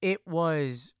 It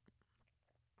was,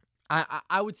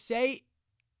 I would say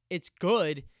it's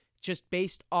good just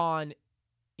based on,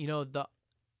 the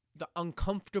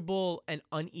uncomfortable and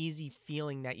uneasy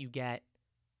feeling that you get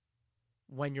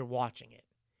when you're watching it.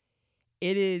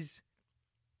 It is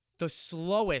the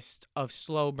slowest of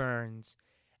slow burns,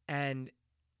 and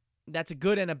that's a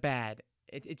good and a bad.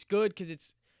 It's good because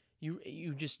it's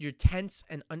you're tense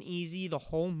and uneasy the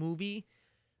whole movie,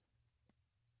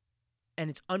 and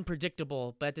it's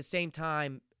unpredictable, but at the same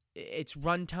time, its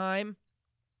runtime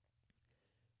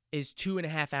is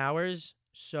 2.5 hours.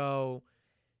 So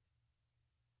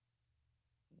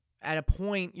at a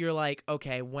point, you're like,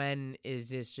 okay, when is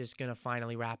this just going to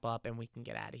finally wrap up and we can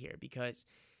get out of here? Because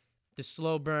the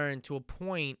slow burn, to a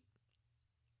point,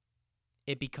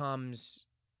 it becomes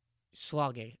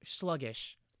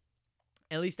sluggish.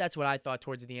 At least that's what I thought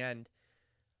towards the end.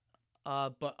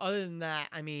 But other than that,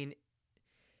 I mean,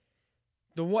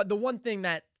 the one thing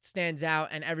that stands out,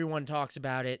 and everyone talks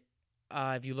about it,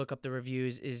 if you look up the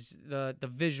reviews, is the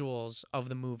visuals of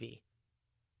the movie.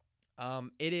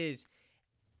 It is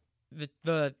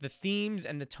the themes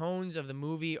and the tones of the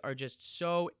movie are just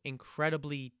so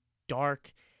incredibly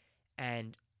dark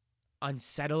and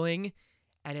unsettling,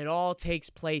 and it all takes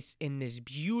place in this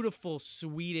beautiful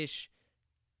Swedish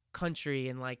country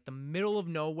in like the middle of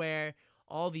nowhere.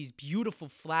 All these beautiful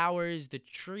flowers, the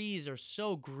trees are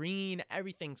so green,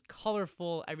 everything's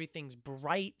colorful, everything's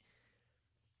bright,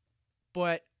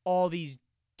 but all these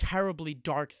terribly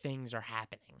dark things are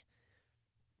happening.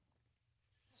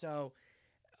 So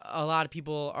a lot of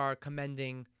people are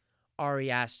commending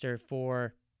Ari Aster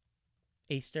for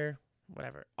his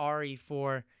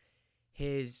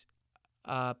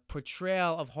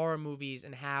portrayal of horror movies,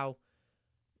 and how,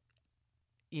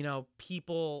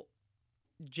 people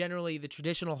generally, the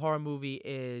traditional horror movie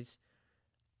is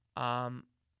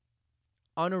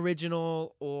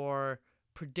unoriginal or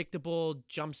predictable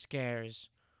jump scares,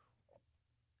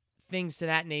 things to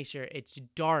that nature. It's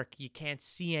dark, you can't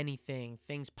see anything,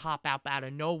 things pop out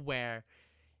of nowhere.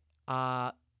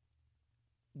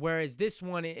 Whereas this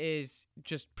one is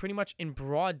just pretty much in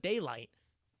broad daylight,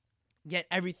 yet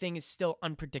everything is still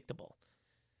unpredictable.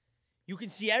 You can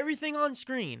see everything on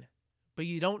screen, but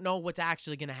you don't know what's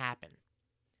actually going to happen.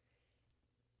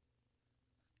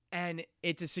 And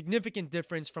it's a significant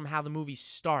difference from how the movie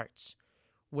starts,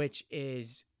 which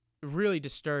is really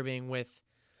disturbing, with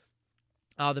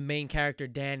the main character,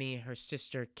 Danny, her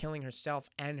sister, killing herself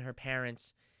and her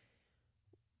parents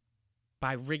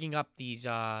by rigging up these,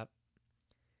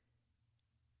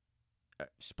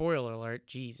 spoiler alert,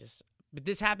 Jesus. But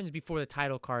this happens before the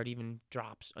title card even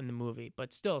drops in the movie,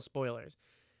 but still spoilers.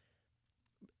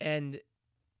 And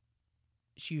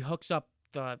she hooks up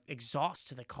the exhaust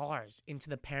to the cars into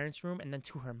the parents' room and then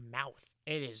to her mouth.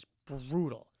 It is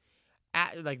brutal.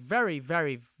 Very,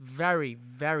 very, very,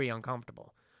 very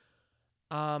uncomfortable.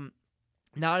 Not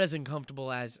as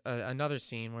uncomfortable as another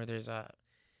scene where there's a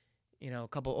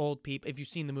couple old people. If you've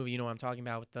seen the movie, you know what I'm talking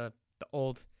about, with the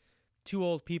two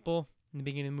old people in the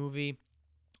beginning of the movie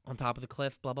on top of the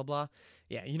cliff, blah, blah, blah.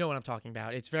 Yeah, you know what I'm talking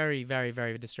about. It's very, very,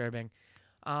 very disturbing.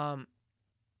 But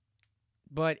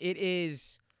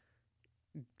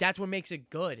that's what makes it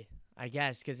good, I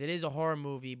guess, because it is a horror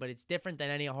movie, but it's different than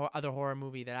any other horror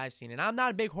movie that I've seen. And I'm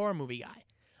not a big horror movie guy.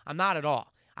 I'm not at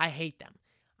all. I hate them.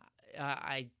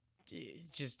 It's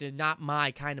just not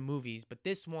my kind of movies. But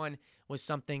this one was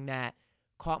something that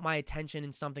caught my attention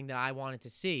and something that I wanted to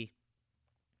see.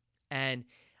 And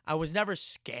I was never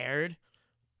scared,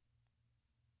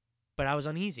 but I was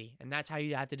uneasy. And that's how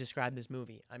you have to describe this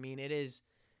movie. I mean, it is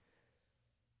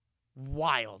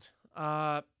wild.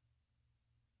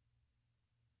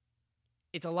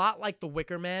 It's a lot like The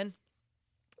Wicker Man,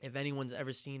 if anyone's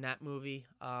ever seen that movie.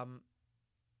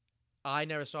 I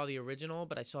never saw the original,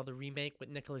 but I saw the remake with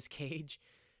Nicolas Cage,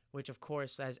 which, of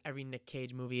course, as every Nick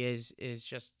Cage movie is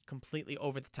just completely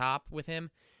over the top with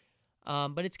him.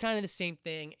 But it's kind of the same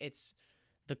thing. It's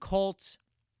the cult,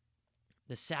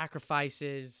 the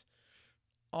sacrifices,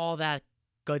 all that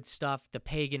good stuff, the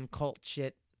pagan cult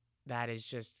shit that is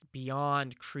just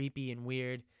beyond creepy and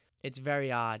weird. It's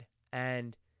very odd.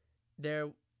 And there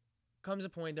comes a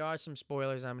point, there are some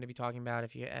spoilers I'm going to be talking about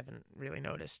if you haven't really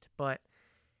noticed. But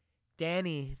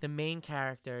Dani, the main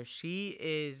character, she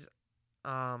is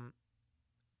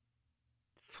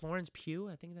Florence Pugh,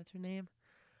 I think that's her name.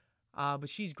 But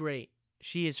she's great.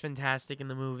 She is fantastic in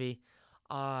the movie.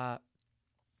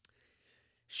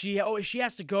 She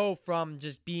has to go from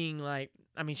just being like,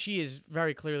 I mean, she is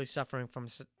very clearly suffering from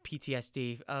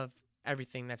PTSD of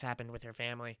everything that's happened with her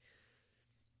family.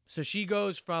 So she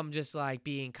goes from just like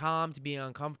being calm to being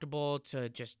uncomfortable to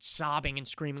just sobbing and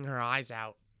screaming her eyes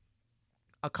out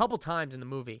a couple times in the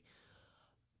movie.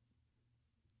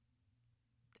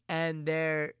 And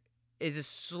there is a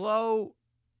slow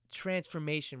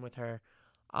transformation with her.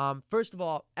 First of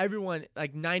all, everyone,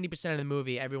 like 90% of the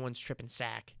movie, everyone's tripping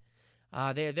sack.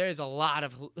 There's a lot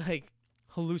of like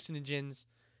hallucinogens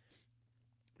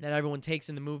that everyone takes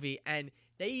in the movie, and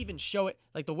they even show it,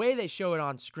 like the way they show it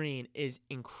on screen is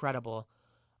incredible.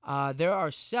 There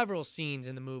are several scenes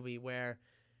in the movie where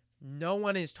no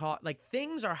one is taught, like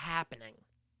things are happening,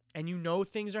 and you know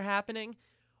things are happening,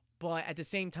 but at the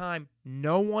same time,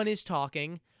 no one is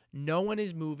talking, no one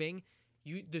is moving.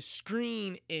 The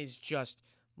screen is just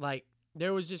like,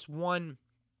 there was this one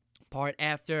part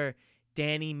after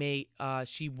Dani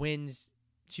she wins,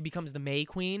 she becomes the May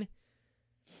Queen,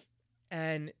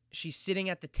 and she's sitting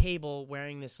at the table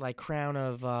wearing this like crown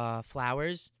of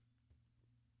flowers,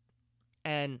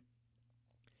 and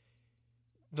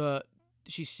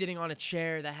she's sitting on a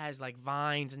chair that has like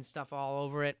vines and stuff all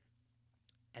over it,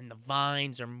 and the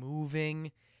vines are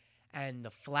moving, and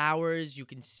the flowers, you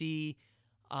can see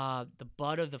the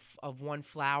bud of one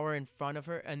flower in front of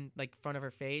her, and like front of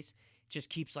her face just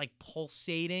keeps like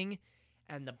pulsating,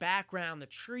 and the background, the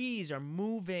trees are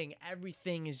moving,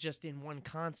 everything is just in one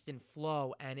constant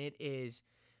flow, and it is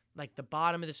like the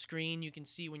bottom of the screen, you can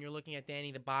see when you're looking at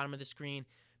Dani, the bottom of the screen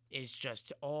is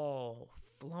just all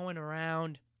flowing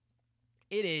around.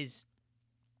 It is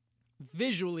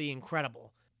visually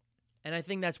incredible. And I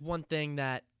think that's one thing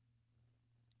that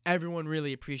everyone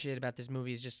really appreciated about this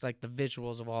movie is just like the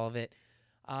visuals of all of it.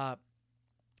 But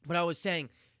I was saying,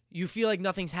 you feel like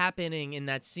nothing's happening in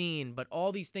that scene, but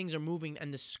all these things are moving,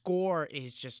 and the score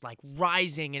is just like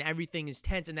rising, and everything is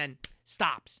tense, and then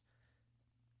stops.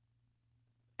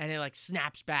 And it like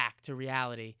snaps back to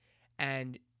reality,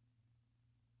 and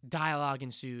dialogue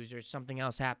ensues, or something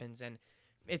else happens, and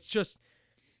it's just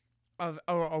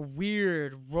a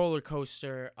weird roller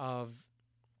coaster of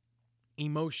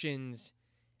emotions,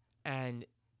 and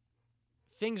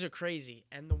things are crazy.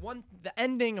 And the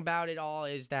ending about it all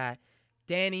is that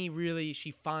Dani really,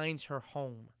 she finds her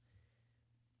home.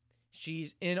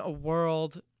 She's in a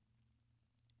world,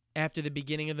 after the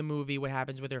beginning of the movie, what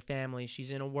happens with her family,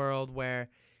 she's in a world where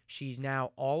she's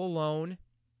now all alone.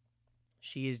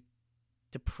 She is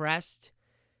depressed.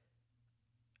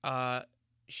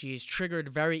 She is triggered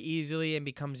very easily and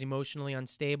becomes emotionally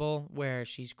unstable, where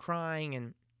she's crying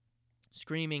and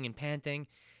screaming and panting.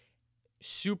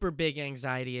 Super big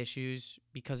anxiety issues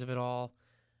because of it all.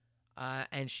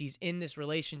 And she's in this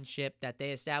relationship that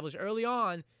they established early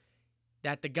on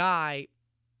that the guy,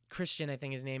 Christian, I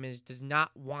think his name is, does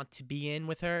not want to be in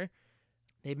with her.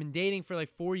 They've been dating for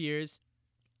like 4 years,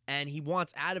 and he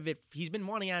wants out of it. He's been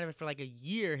wanting out of it for like a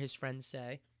year, his friends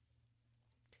say.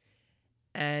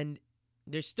 And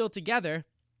they're still together.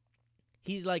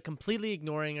 He's like completely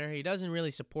ignoring her. He doesn't really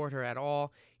support her at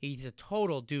all. He's a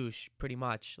total douche, pretty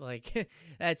much. Like,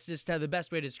 that's just the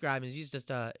best way to describe him. Is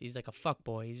he's like a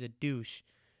fuckboy. He's a douche.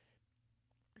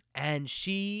 And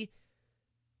she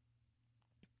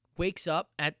wakes up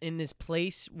in this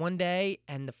place one day,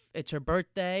 and it's her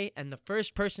birthday, and the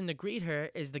first person to greet her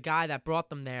is the guy that brought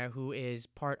them there, who is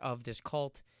part of this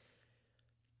cult.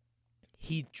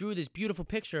 He drew this beautiful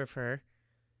picture of her,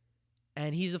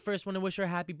 and he's the first one to wish her a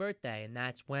happy birthday, and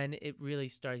that's when it really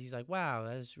starts. He's like, wow,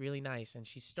 that was really nice. And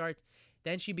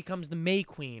then she becomes the May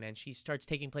Queen, and she starts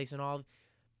taking part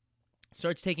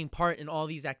in all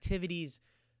these activities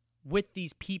with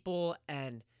these people,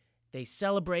 and they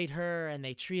celebrate her, and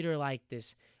they treat her like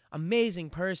this amazing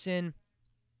person.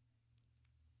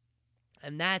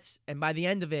 And by the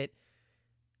end of it,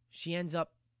 she ends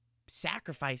up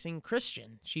sacrificing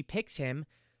Christian. She picks him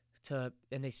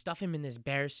and they stuff him in this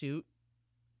bear suit,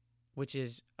 which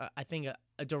is, I think,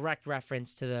 a direct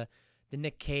reference to the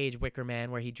Nick Cage Wicker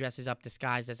Man, where he dresses up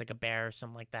disguised as like a bear or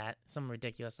something like that, something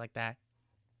ridiculous like that.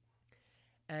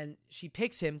 And she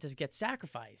picks him to get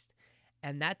sacrificed.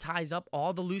 And that ties up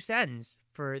all the loose ends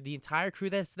for the entire crew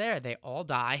that's there. They all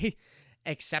die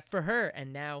except for her.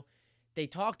 And now they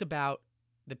talked about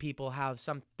the people, how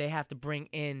they have to bring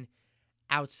in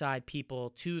outside people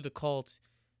to the cult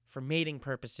for mating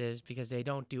purposes, because they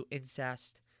don't do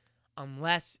incest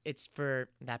unless it's for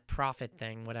that profit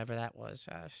thing, whatever that was.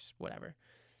 Whatever.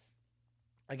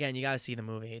 Again, you got to see the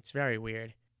movie. It's very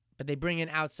weird. But they bring in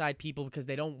outside people because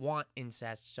they don't want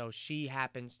incest. So she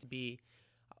happens to be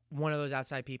one of those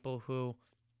outside people who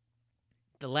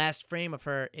the last frame of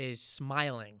her is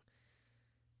smiling.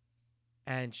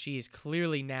 And she is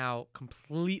clearly now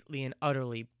completely and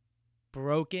utterly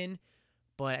broken.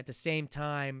 But at the same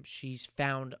time, she's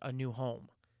found a new home.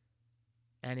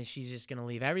 And she's just going to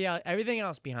leave everything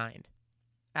else behind.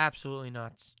 Absolutely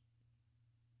nuts.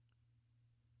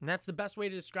 And that's the best way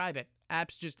to describe it.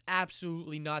 Just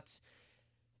absolutely nuts.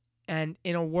 And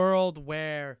in a world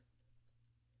where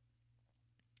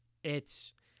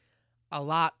it's a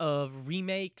lot of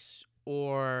remakes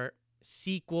or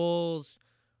sequels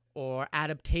or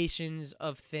adaptations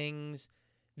of things,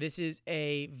 this is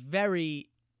a very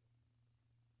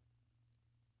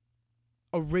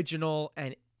original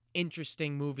and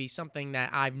interesting movie, something that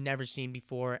I've never seen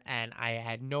before, and I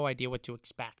had no idea what to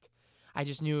expect. I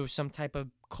just knew it was some type of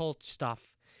cult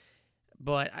stuff,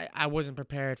 but I wasn't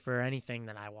prepared for anything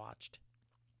that I watched.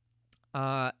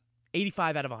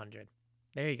 85 out of 100.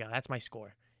 There you go. That's my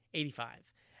score. 85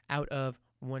 out of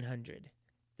 100.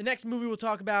 The next movie we'll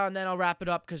talk about, and then I'll wrap it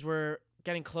up because we're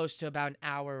getting close to about an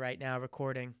hour right now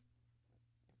recording.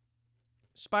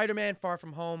 Spider-Man Far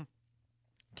From Home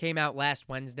came out last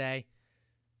Wednesday.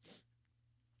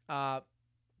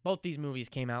 Both these movies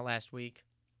came out last week.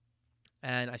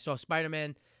 And I saw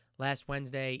Spider-Man last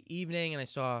Wednesday evening, and I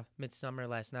saw Midsommar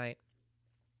last night.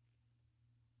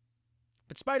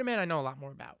 But Spider-Man I know a lot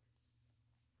more about.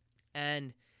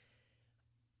 And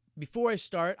before I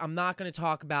start, I'm not going to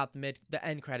talk about the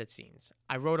end credit scenes.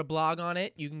 I wrote a blog on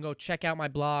it. You can go check out my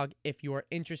blog if you are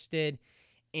interested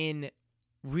in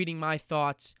reading my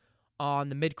thoughts on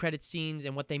the mid-credit scenes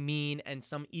and what they mean, and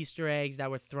some Easter eggs that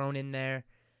were thrown in there,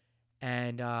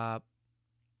 and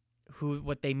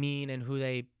what they mean and who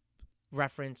they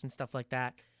reference and stuff like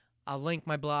that. I'll link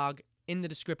my blog in the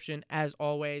description as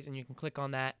always, and you can click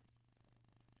on that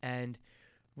and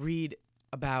read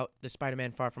about the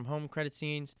Spider-Man Far From Home credit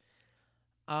scenes.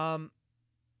 I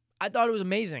thought it was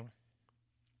amazing.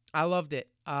 I loved it.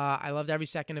 I loved every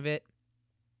second of it.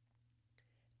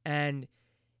 And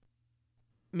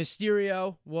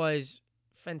Mysterio was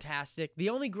fantastic. The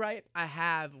only gripe I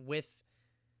have with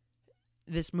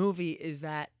this movie is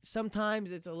that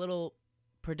sometimes it's a little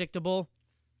predictable.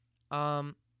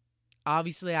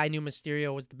 Obviously, I knew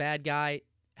Mysterio was the bad guy.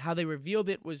 How they revealed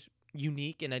it was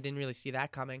unique, and I didn't really see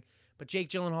that coming. But Jake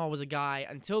Gyllenhaal was a guy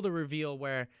until the reveal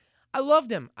where I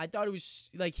loved him. I thought it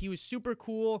was like he was super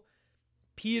cool.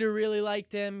 Peter really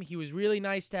liked him. He was really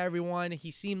nice to everyone. He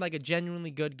seemed like a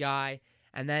genuinely good guy.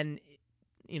 And then,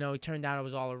 it turned out it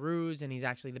was all a ruse, and he's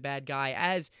actually the bad guy,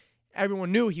 as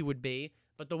everyone knew he would be.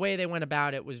 But the way they went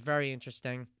about it was very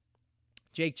interesting.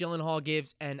 Jake Gyllenhaal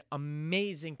gives an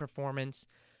amazing performance.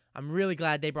 I'm really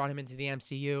glad they brought him into the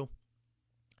MCU.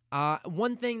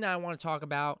 One thing that I want to talk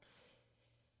about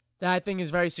that I think is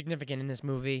very significant in this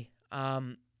movie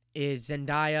is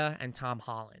Zendaya and Tom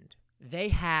Holland. They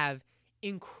have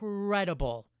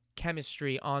incredible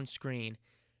chemistry on screen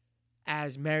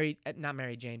as not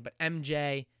Mary Jane, but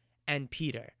MJ and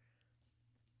Peter.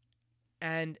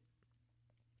 And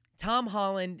Tom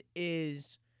Holland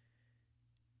is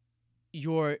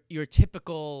your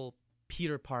typical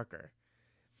Peter Parker.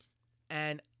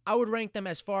 And I would rank them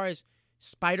as far as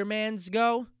Spider-Mans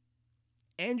go.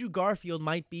 Andrew Garfield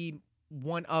might be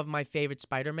one of my favorite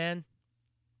Spider-Man.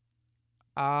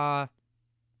 I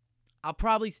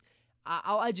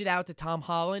I'll edge it out to Tom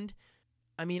Holland.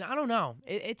 I mean, I don't know.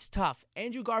 It's tough.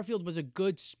 Andrew Garfield was a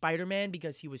good Spider-Man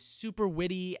because he was super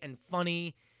witty and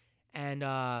funny, and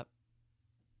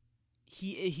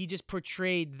he just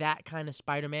portrayed that kind of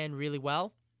Spider-Man really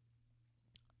well.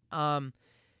 Tom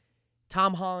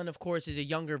Holland, of course, is a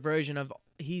younger version of.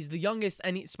 He's the youngest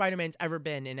any Spider-Man's ever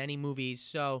been in any movies,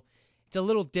 so it's a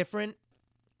little different.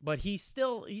 But he's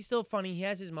still funny. He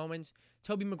has his moments.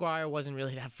 Tobey Maguire wasn't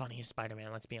really that funny as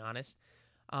Spider-Man, let's be honest.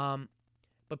 But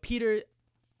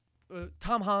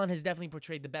Tom Holland has definitely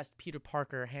portrayed the best Peter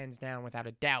Parker, hands down, without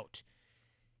a doubt.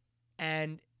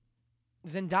 And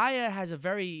Zendaya has a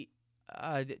very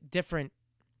different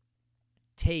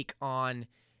take on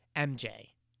MJ.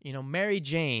 You know, Mary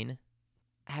Jane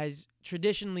has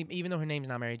traditionally, even though her name's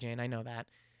not Mary Jane, I know that,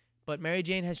 but Mary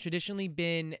Jane has traditionally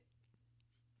been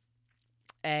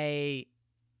a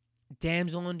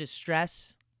damsel in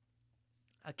distress,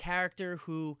 a character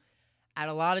who at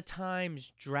a lot of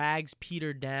times drags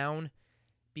Peter down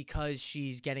because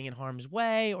she's getting in harm's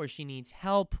way or she needs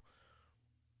help.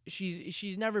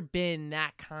 She's never been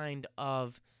that kind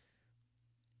of,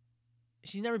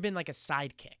 she's never been like a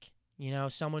sidekick, you know,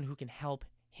 someone who can help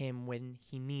him when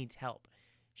he needs help.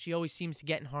 She always seems to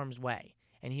get in harm's way,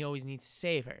 and he always needs to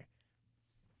save her.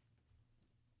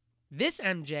 This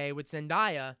MJ with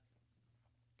Zendaya,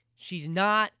 she's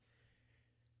not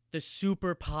the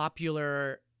super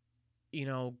popular, you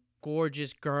know,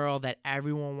 gorgeous girl that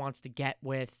everyone wants to get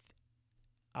with.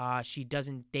 She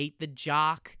doesn't date the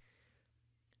jock.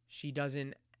 She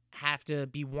doesn't have to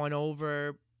be won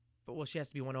over. Well, she has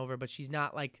to be won over, but she's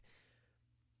not like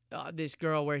this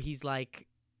girl where he's like,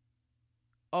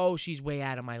 oh, she's way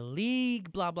out of my league,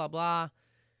 blah, blah, blah.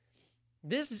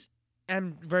 This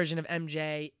version of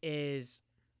MJ is,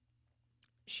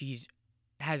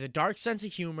 has a dark sense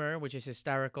of humor, which is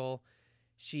hysterical.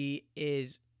 She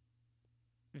is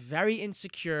very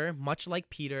insecure, much like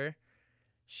Peter.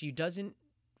 She doesn't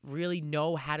really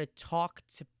know how to talk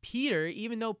to Peter,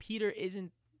 even though Peter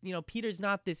isn't, you know, Peter's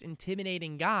not this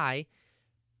intimidating guy,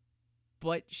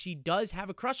 but she does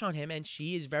have a crush on him, and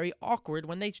she is very awkward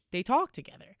when they talk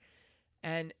together.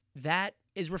 And that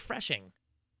is refreshing.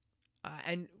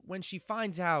 And when she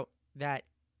finds out that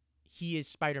he is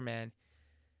Spider-Man,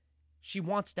 she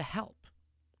wants to help.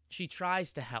 She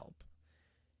tries to help.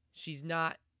 She's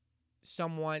not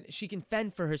someone, she can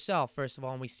fend for herself, first of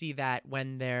all, and we see that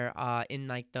when they're in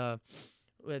like the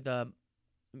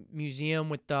museum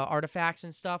with the artifacts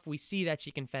and stuff. We see that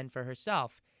she can fend for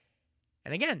herself.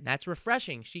 And again, that's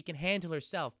refreshing. She can handle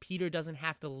herself. Peter doesn't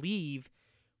have to leave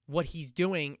what he's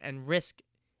doing and risk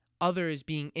others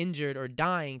being injured or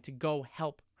dying to go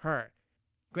help her.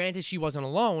 Granted, she wasn't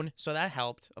alone, so that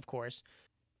helped, of course.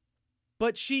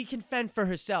 But she can fend for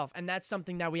herself, and that's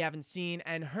something that we haven't seen.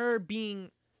 And her being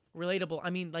relatable,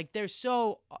 I mean, like, their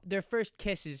first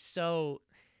kiss is so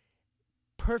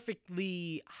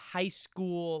perfectly high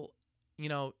school, you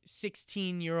know,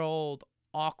 16-year-old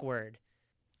awkward.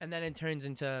 And then it turns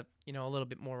into, you know, a little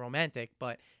bit more romantic.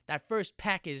 But that first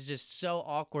peck is just so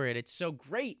awkward. It's so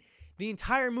great. The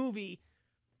entire movie,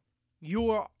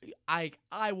 I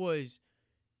was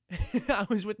I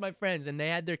was with my friends and they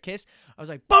had their kiss. I was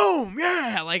like, boom,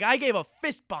 yeah. Like, I gave a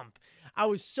fist bump. I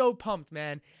was so pumped,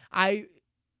 man. I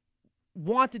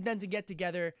wanted them to get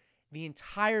together the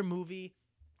entire movie.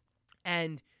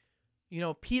 And, you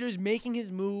know, Peter's making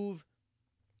his move.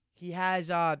 He has,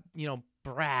 you know,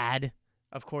 Brad.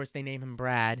 Of course, they name him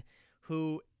Brad,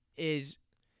 who is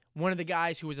one of the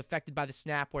guys who was affected by the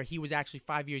snap, where he was actually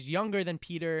 5 years younger than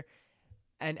Peter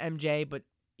and MJ, but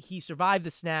he survived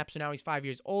the snap, so now he's 5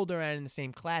 years older and in the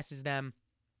same class as them.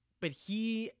 But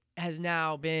he has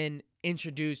now been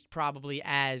introduced probably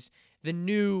as the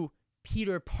new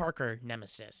Peter Parker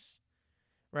nemesis,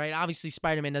 right? Obviously,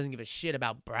 Spider-Man doesn't give a shit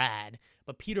about Brad,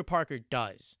 but Peter Parker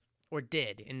does, or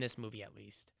did in this movie at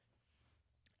least.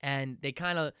 And they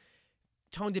kind of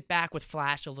toned it back with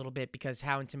Flash a little bit because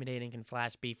how intimidating can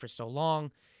Flash be for so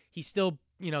long? He still,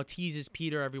 you know, teases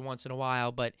Peter every once in a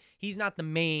while, but he's not the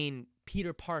main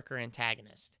Peter Parker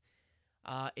antagonist.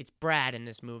 It's Brad in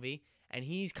this movie, and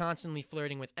he's constantly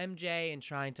flirting with MJ and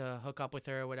trying to hook up with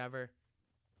her or whatever.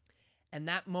 And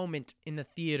that moment in the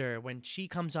theater when she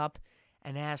comes up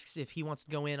and asks if he wants to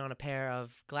go in on a pair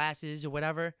of glasses or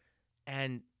whatever,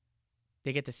 and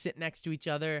they get to sit next to each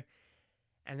other,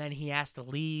 and then he has to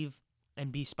leave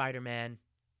and be Spider-Man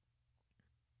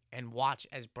and watch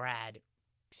as Brad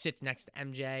sits next to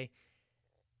MJ.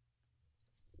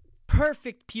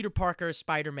 Perfect Peter Parker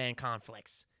Spider-Man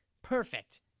conflicts.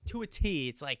 Perfect. To a T.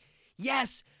 It's like,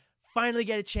 yes, finally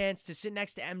get a chance to sit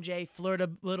next to MJ, flirt a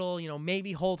little,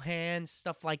 maybe hold hands,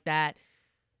 stuff like that.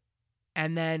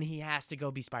 And then he has to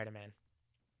go be Spider-Man.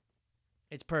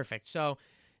 It's perfect. So,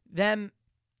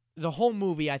 the whole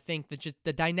movie, I think that just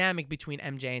the dynamic between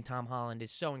MJ and Tom Holland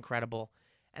is so incredible.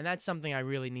 And that's something I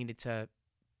really needed to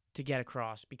get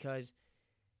across, because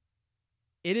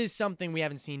it is something we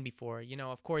haven't seen before.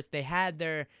 Of course, they had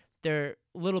their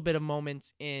little bit of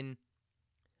moments in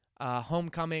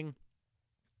Homecoming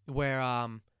where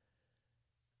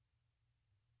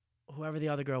whoever the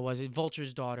other girl was,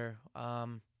 Vulture's daughter,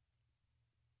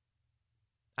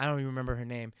 I don't even remember her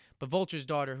name, but Vulture's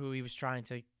daughter, who he was trying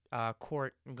to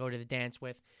court and go to the dance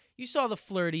with. You saw the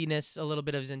flirtiness, a little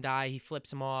bit of Zendaya. He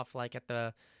flips him off like at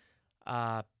the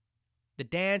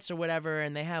dance or whatever,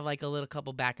 and they have like a little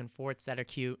couple back and forths that are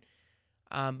cute.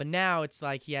 But now it's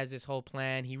like he has this whole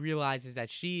plan. He realizes that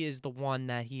she is the one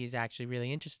that he is actually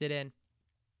really interested in,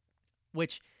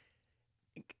 which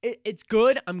it's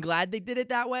good. I'm glad they did it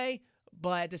that way.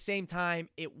 But at the same time,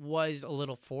 it was a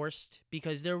little forced,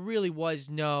 because there really was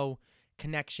no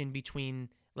connection between,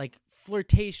 like,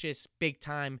 flirtatious,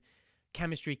 big-time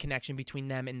chemistry connection between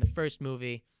them in the first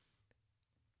movie.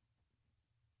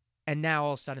 And now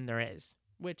all of a sudden there is,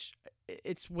 which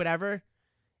it's whatever.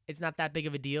 It's not that big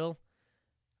of a deal,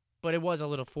 but it was a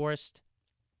little forced.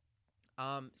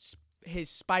 His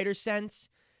spider sense,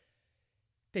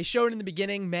 they showed in the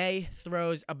beginning, May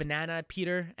throws a banana at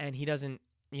Peter and he doesn't,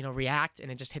 react,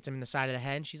 and it just hits him in the side of the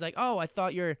head. And she's like, "Oh, I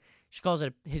thought she calls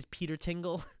it his Peter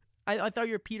tingle. I thought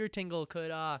your Peter tingle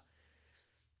could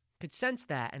sense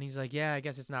that." And he's like, "Yeah, I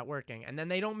guess it's not working." And then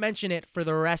they don't mention it for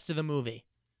the rest of the movie.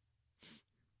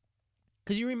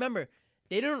 Because you remember,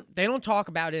 they don't talk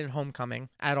about it in Homecoming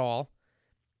at all.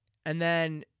 And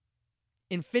then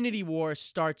Infinity War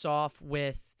starts off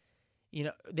with,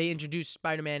 they introduce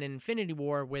Spider-Man in Infinity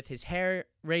War with his hair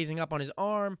raising up on his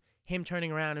arm, him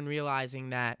turning around and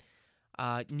realizing that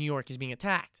New York is being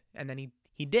attacked. And then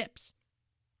he dips.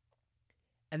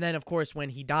 And then, of course, when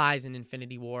he dies in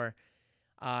Infinity War,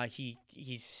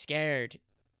 he's scared.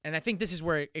 And I think this is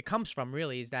where it comes from,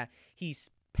 really, is that he's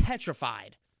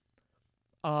petrified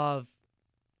of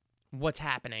what's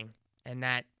happening and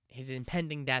that his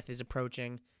impending death is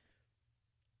approaching.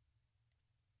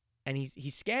 And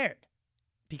he's scared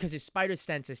because his spider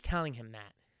sense is telling him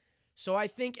that. So I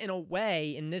think in a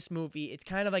way, in this movie, it's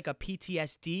kind of like a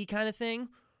PTSD kind of thing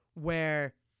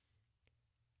where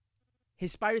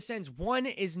his spider sense, one,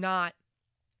 is not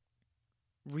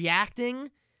reacting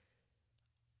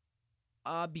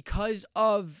because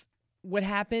of what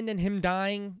happened and him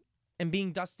dying and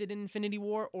being dusted in Infinity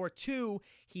War, or two,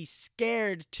 he's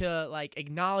scared to like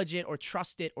acknowledge it or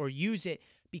trust it or use it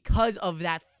because of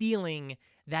that feeling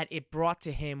that it brought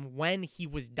to him when he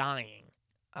was dying.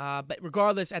 But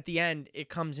regardless, at the end, it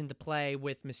comes into play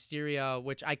with Mysterio,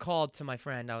 which I called to my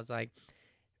friend. I was like,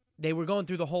 they were going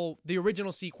through the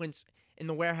original sequence in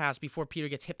the warehouse before Peter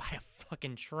gets hit by a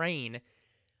fucking train,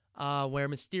 where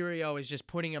Mysterio is just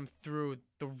putting him through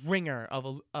the ringer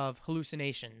of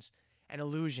hallucinations and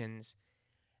illusions.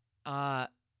 I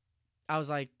was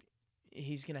like,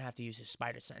 he's going to have to use his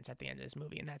spider sense at the end of this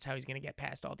movie, and that's how he's going to get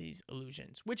past all these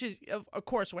illusions, which is, of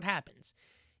course, what happens.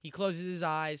 He closes his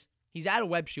eyes. He's out of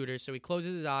web shooters, so he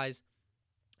closes his eyes,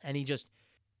 and he just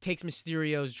takes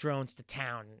Mysterio's drones to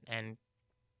town and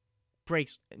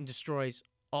breaks and destroys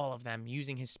all of them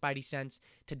using his spidey sense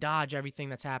to dodge everything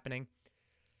that's happening.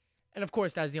 And, of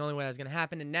course, that was the only way that was going to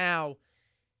happen. And now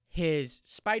his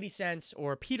spidey sense,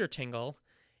 or Peter Tingle,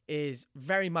 is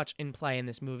very much in play in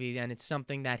this movie, and it's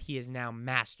something that he has now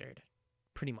mastered,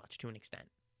 pretty much, to an extent.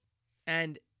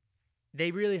 And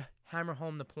they really hammer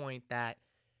home the point that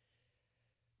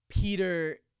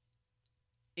Peter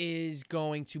is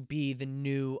going to be the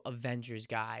new Avengers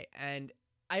guy. And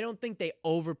I don't think they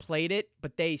overplayed it,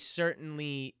 but they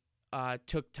certainly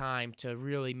took time to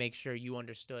really make sure you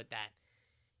understood that,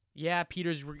 yeah,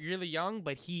 Peter's really young,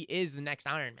 but he is the next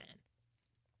Iron Man.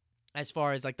 As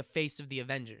far as like the face of the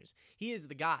Avengers, he is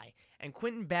the guy. And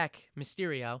Quentin Beck,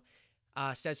 Mysterio,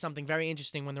 says something very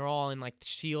interesting when they're all in like the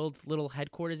S.H.I.E.L.D. little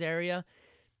headquarters area.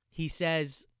 He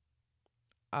says,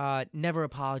 never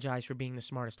apologize for being the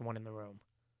smartest one in the room.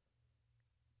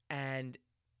 And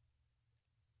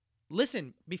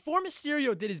listen, before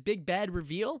Mysterio did his big bad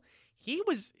reveal, he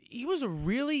was a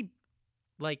really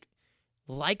like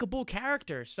likable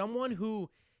character, someone who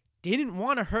didn't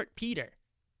want to hurt Peter.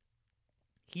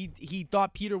 He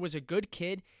thought Peter was a good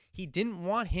kid. He didn't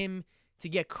want him to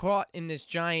get caught in this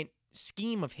giant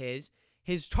scheme of his.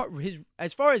 His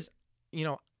as far as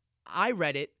I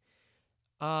read it,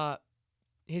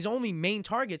 his only main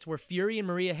targets were Fury and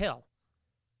Maria Hill.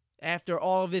 after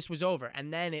all of this was over.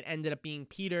 And then it ended up being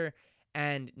Peter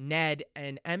and Ned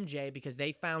and MJ because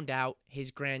they found out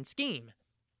his grand scheme.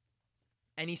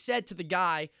 And he said to the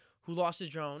guy who lost his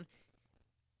drone,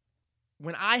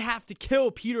 when I have to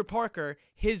kill Peter Parker,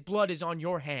 his blood is on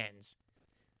your hands.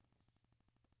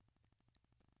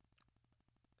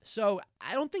 So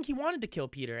I don't think he wanted to kill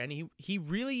Peter. And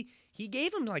he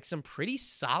gave him like some pretty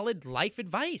solid life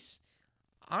advice,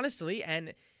 honestly.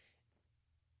 And,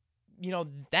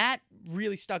 that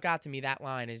really stuck out to me. That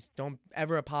line is, don't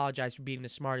ever apologize for being the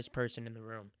smartest person in the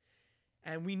room.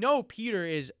 And we know Peter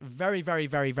is very, very,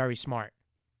 very, very smart.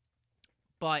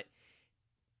 But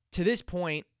to this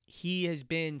point, he has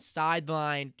been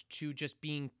sidelined to just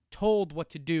being told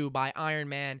what to do by Iron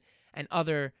Man and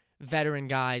other veteran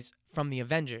guys from the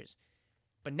Avengers.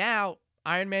 But now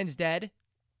Iron Man's dead.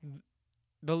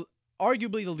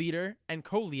 Arguably the leader and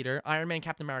co-leader, Iron Man,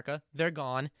 Captain America, they're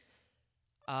gone.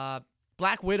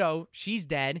 Black Widow, she's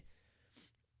dead.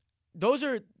 Those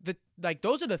are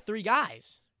the three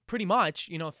guys, pretty much.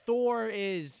 Thor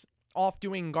is off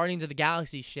doing Guardians of the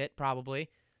Galaxy shit, probably.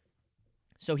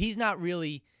 So he's not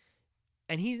really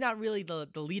the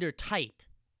leader type.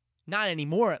 Not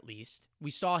anymore, at least.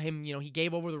 We saw him, he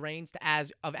gave over the reins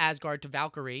of Asgard to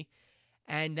Valkyrie,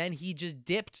 and then he just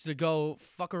dipped to go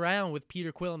fuck around with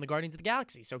Peter Quill and the Guardians of the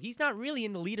Galaxy. So he's not really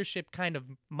in the leadership kind of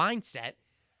mindset.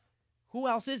 Who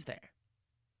else is there?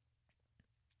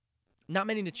 Not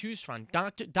many to choose from.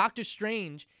 Doctor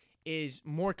Strange is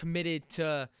more committed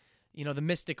to, the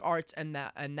mystic arts and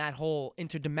that whole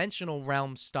interdimensional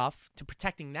realm stuff, to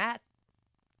protecting that,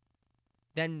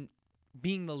 than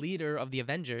being the leader of the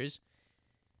Avengers.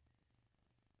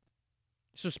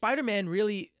 So Spider-Man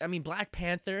really, Black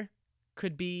Panther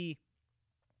could be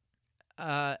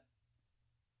an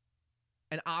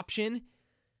option.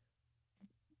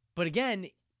 But again,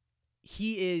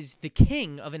 he is the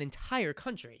king of an entire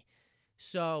country.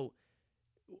 So,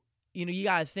 you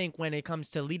got to think when it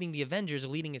comes to leading the Avengers or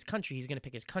leading his country, he's going to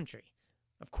pick his country.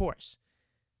 Of course.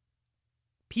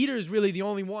 Peter is really the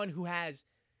only one who has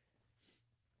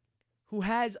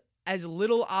as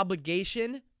little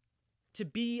obligation to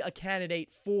be a candidate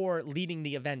for leading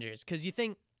the Avengers. Because you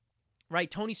think,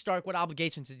 right, Tony Stark, what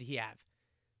obligations did he have?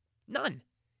 None.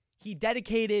 He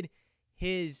dedicated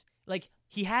he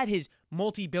had his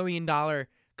multi-billion-dollar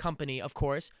company, of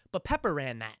course, but Pepper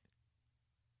ran that.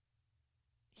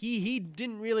 He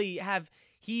didn't really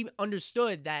he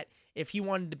understood that if he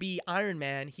wanted to be Iron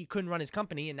Man, he couldn't run his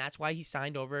company, and that's why he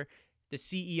signed over the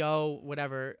CEO,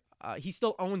 whatever. He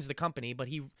still owns the company, but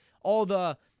all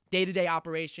the day-to-day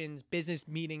operations, business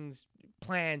meetings,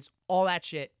 plans, all that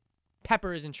shit,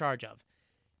 Pepper is in charge of.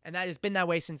 And that has been that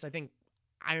way since, I think,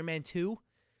 Iron Man 2.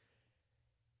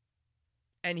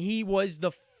 And he was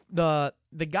the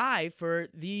guy for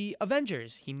the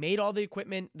Avengers. He made all the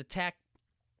equipment, the tech,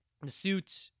 the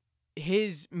suits.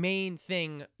 His main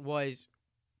thing was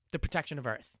the protection of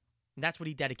Earth. And that's what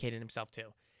he dedicated himself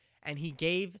to. And he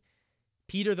gave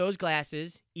Peter those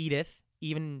glasses. Edith,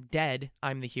 even dead,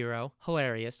 I'm the hero.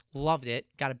 Hilarious. Loved it.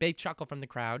 Got a big chuckle from the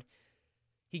crowd.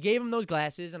 He gave him those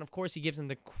glasses, and of course he gives him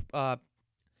the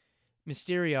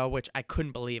Mysterio, which I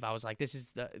couldn't believe. I was like, this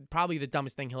is probably the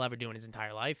dumbest thing he'll ever do in his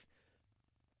entire life.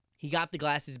 He got the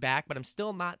glasses back, but I'm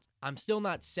still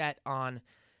not set on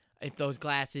if those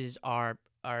glasses are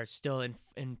still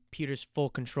in Peter's full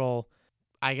control.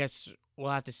 I guess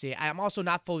we'll have to see. I'm also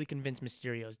not fully convinced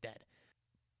Mysterio's dead.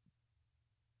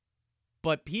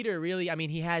 But Peter really,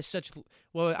 he has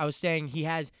he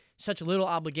has such little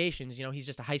obligations. He's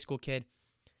just a high school kid.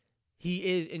 He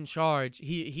is in charge.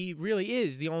 He really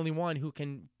is the only one who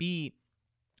can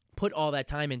put all that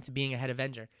time into being a head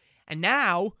Avenger. And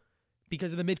now,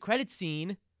 because of the mid-credits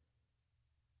scene,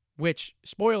 which,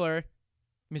 spoiler,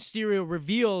 Mysterio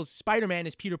reveals Spider-Man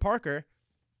is Peter Parker,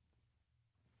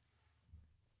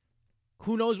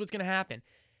 who knows what's going to happen?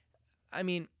 I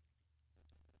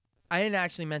didn't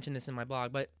actually mention this in my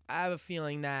blog, but I have a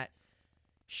feeling that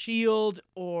S.H.I.E.L.D.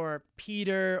 or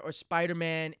Peter or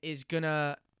Spider-Man is going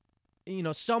to,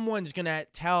 someone's going to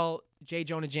tell J.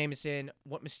 Jonah Jameson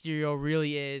what Mysterio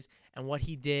really is and what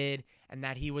he did, and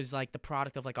that he was like the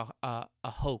product of like a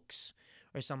hoax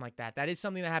or something like that. That is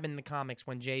something that happened in the comics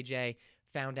when JJ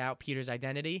found out Peter's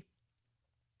identity.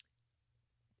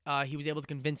 He was able to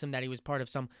convince him that he was part of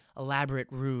some elaborate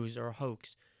ruse or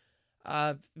hoax.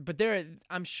 But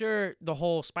I'm sure the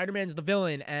whole Spider-Man's the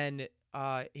villain and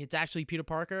it's actually Peter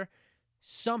Parker.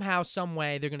 Somehow, some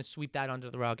way, they're going to sweep that under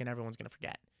the rug and everyone's going to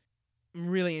forget. I'm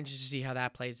really interested to see how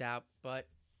that plays out. But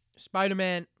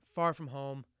Spider-Man, Far From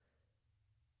Home.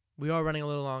 We are running a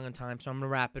little long on time, so I'm going to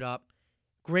wrap it up.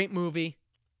 Great movie.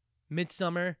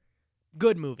 Midsommar.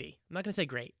 Good movie. I'm not going to say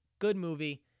great. Good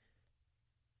movie.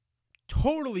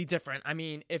 Totally different. I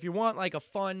mean, if you want like a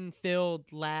fun-filled,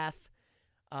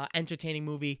 entertaining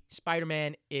movie,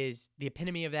 Spider-Man is the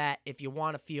epitome of that. If you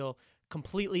want to feel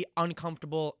completely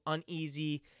uncomfortable,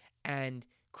 uneasy, and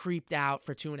creeped out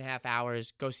for 2.5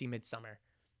 hours, go see Midsommar.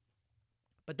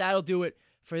 But that'll do it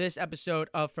for this episode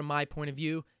of From My Point of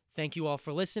View. Thank you all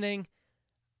for listening.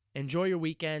 Enjoy your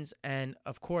weekends. And,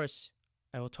 of course,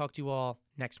 I will talk to you all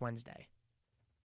next Wednesday.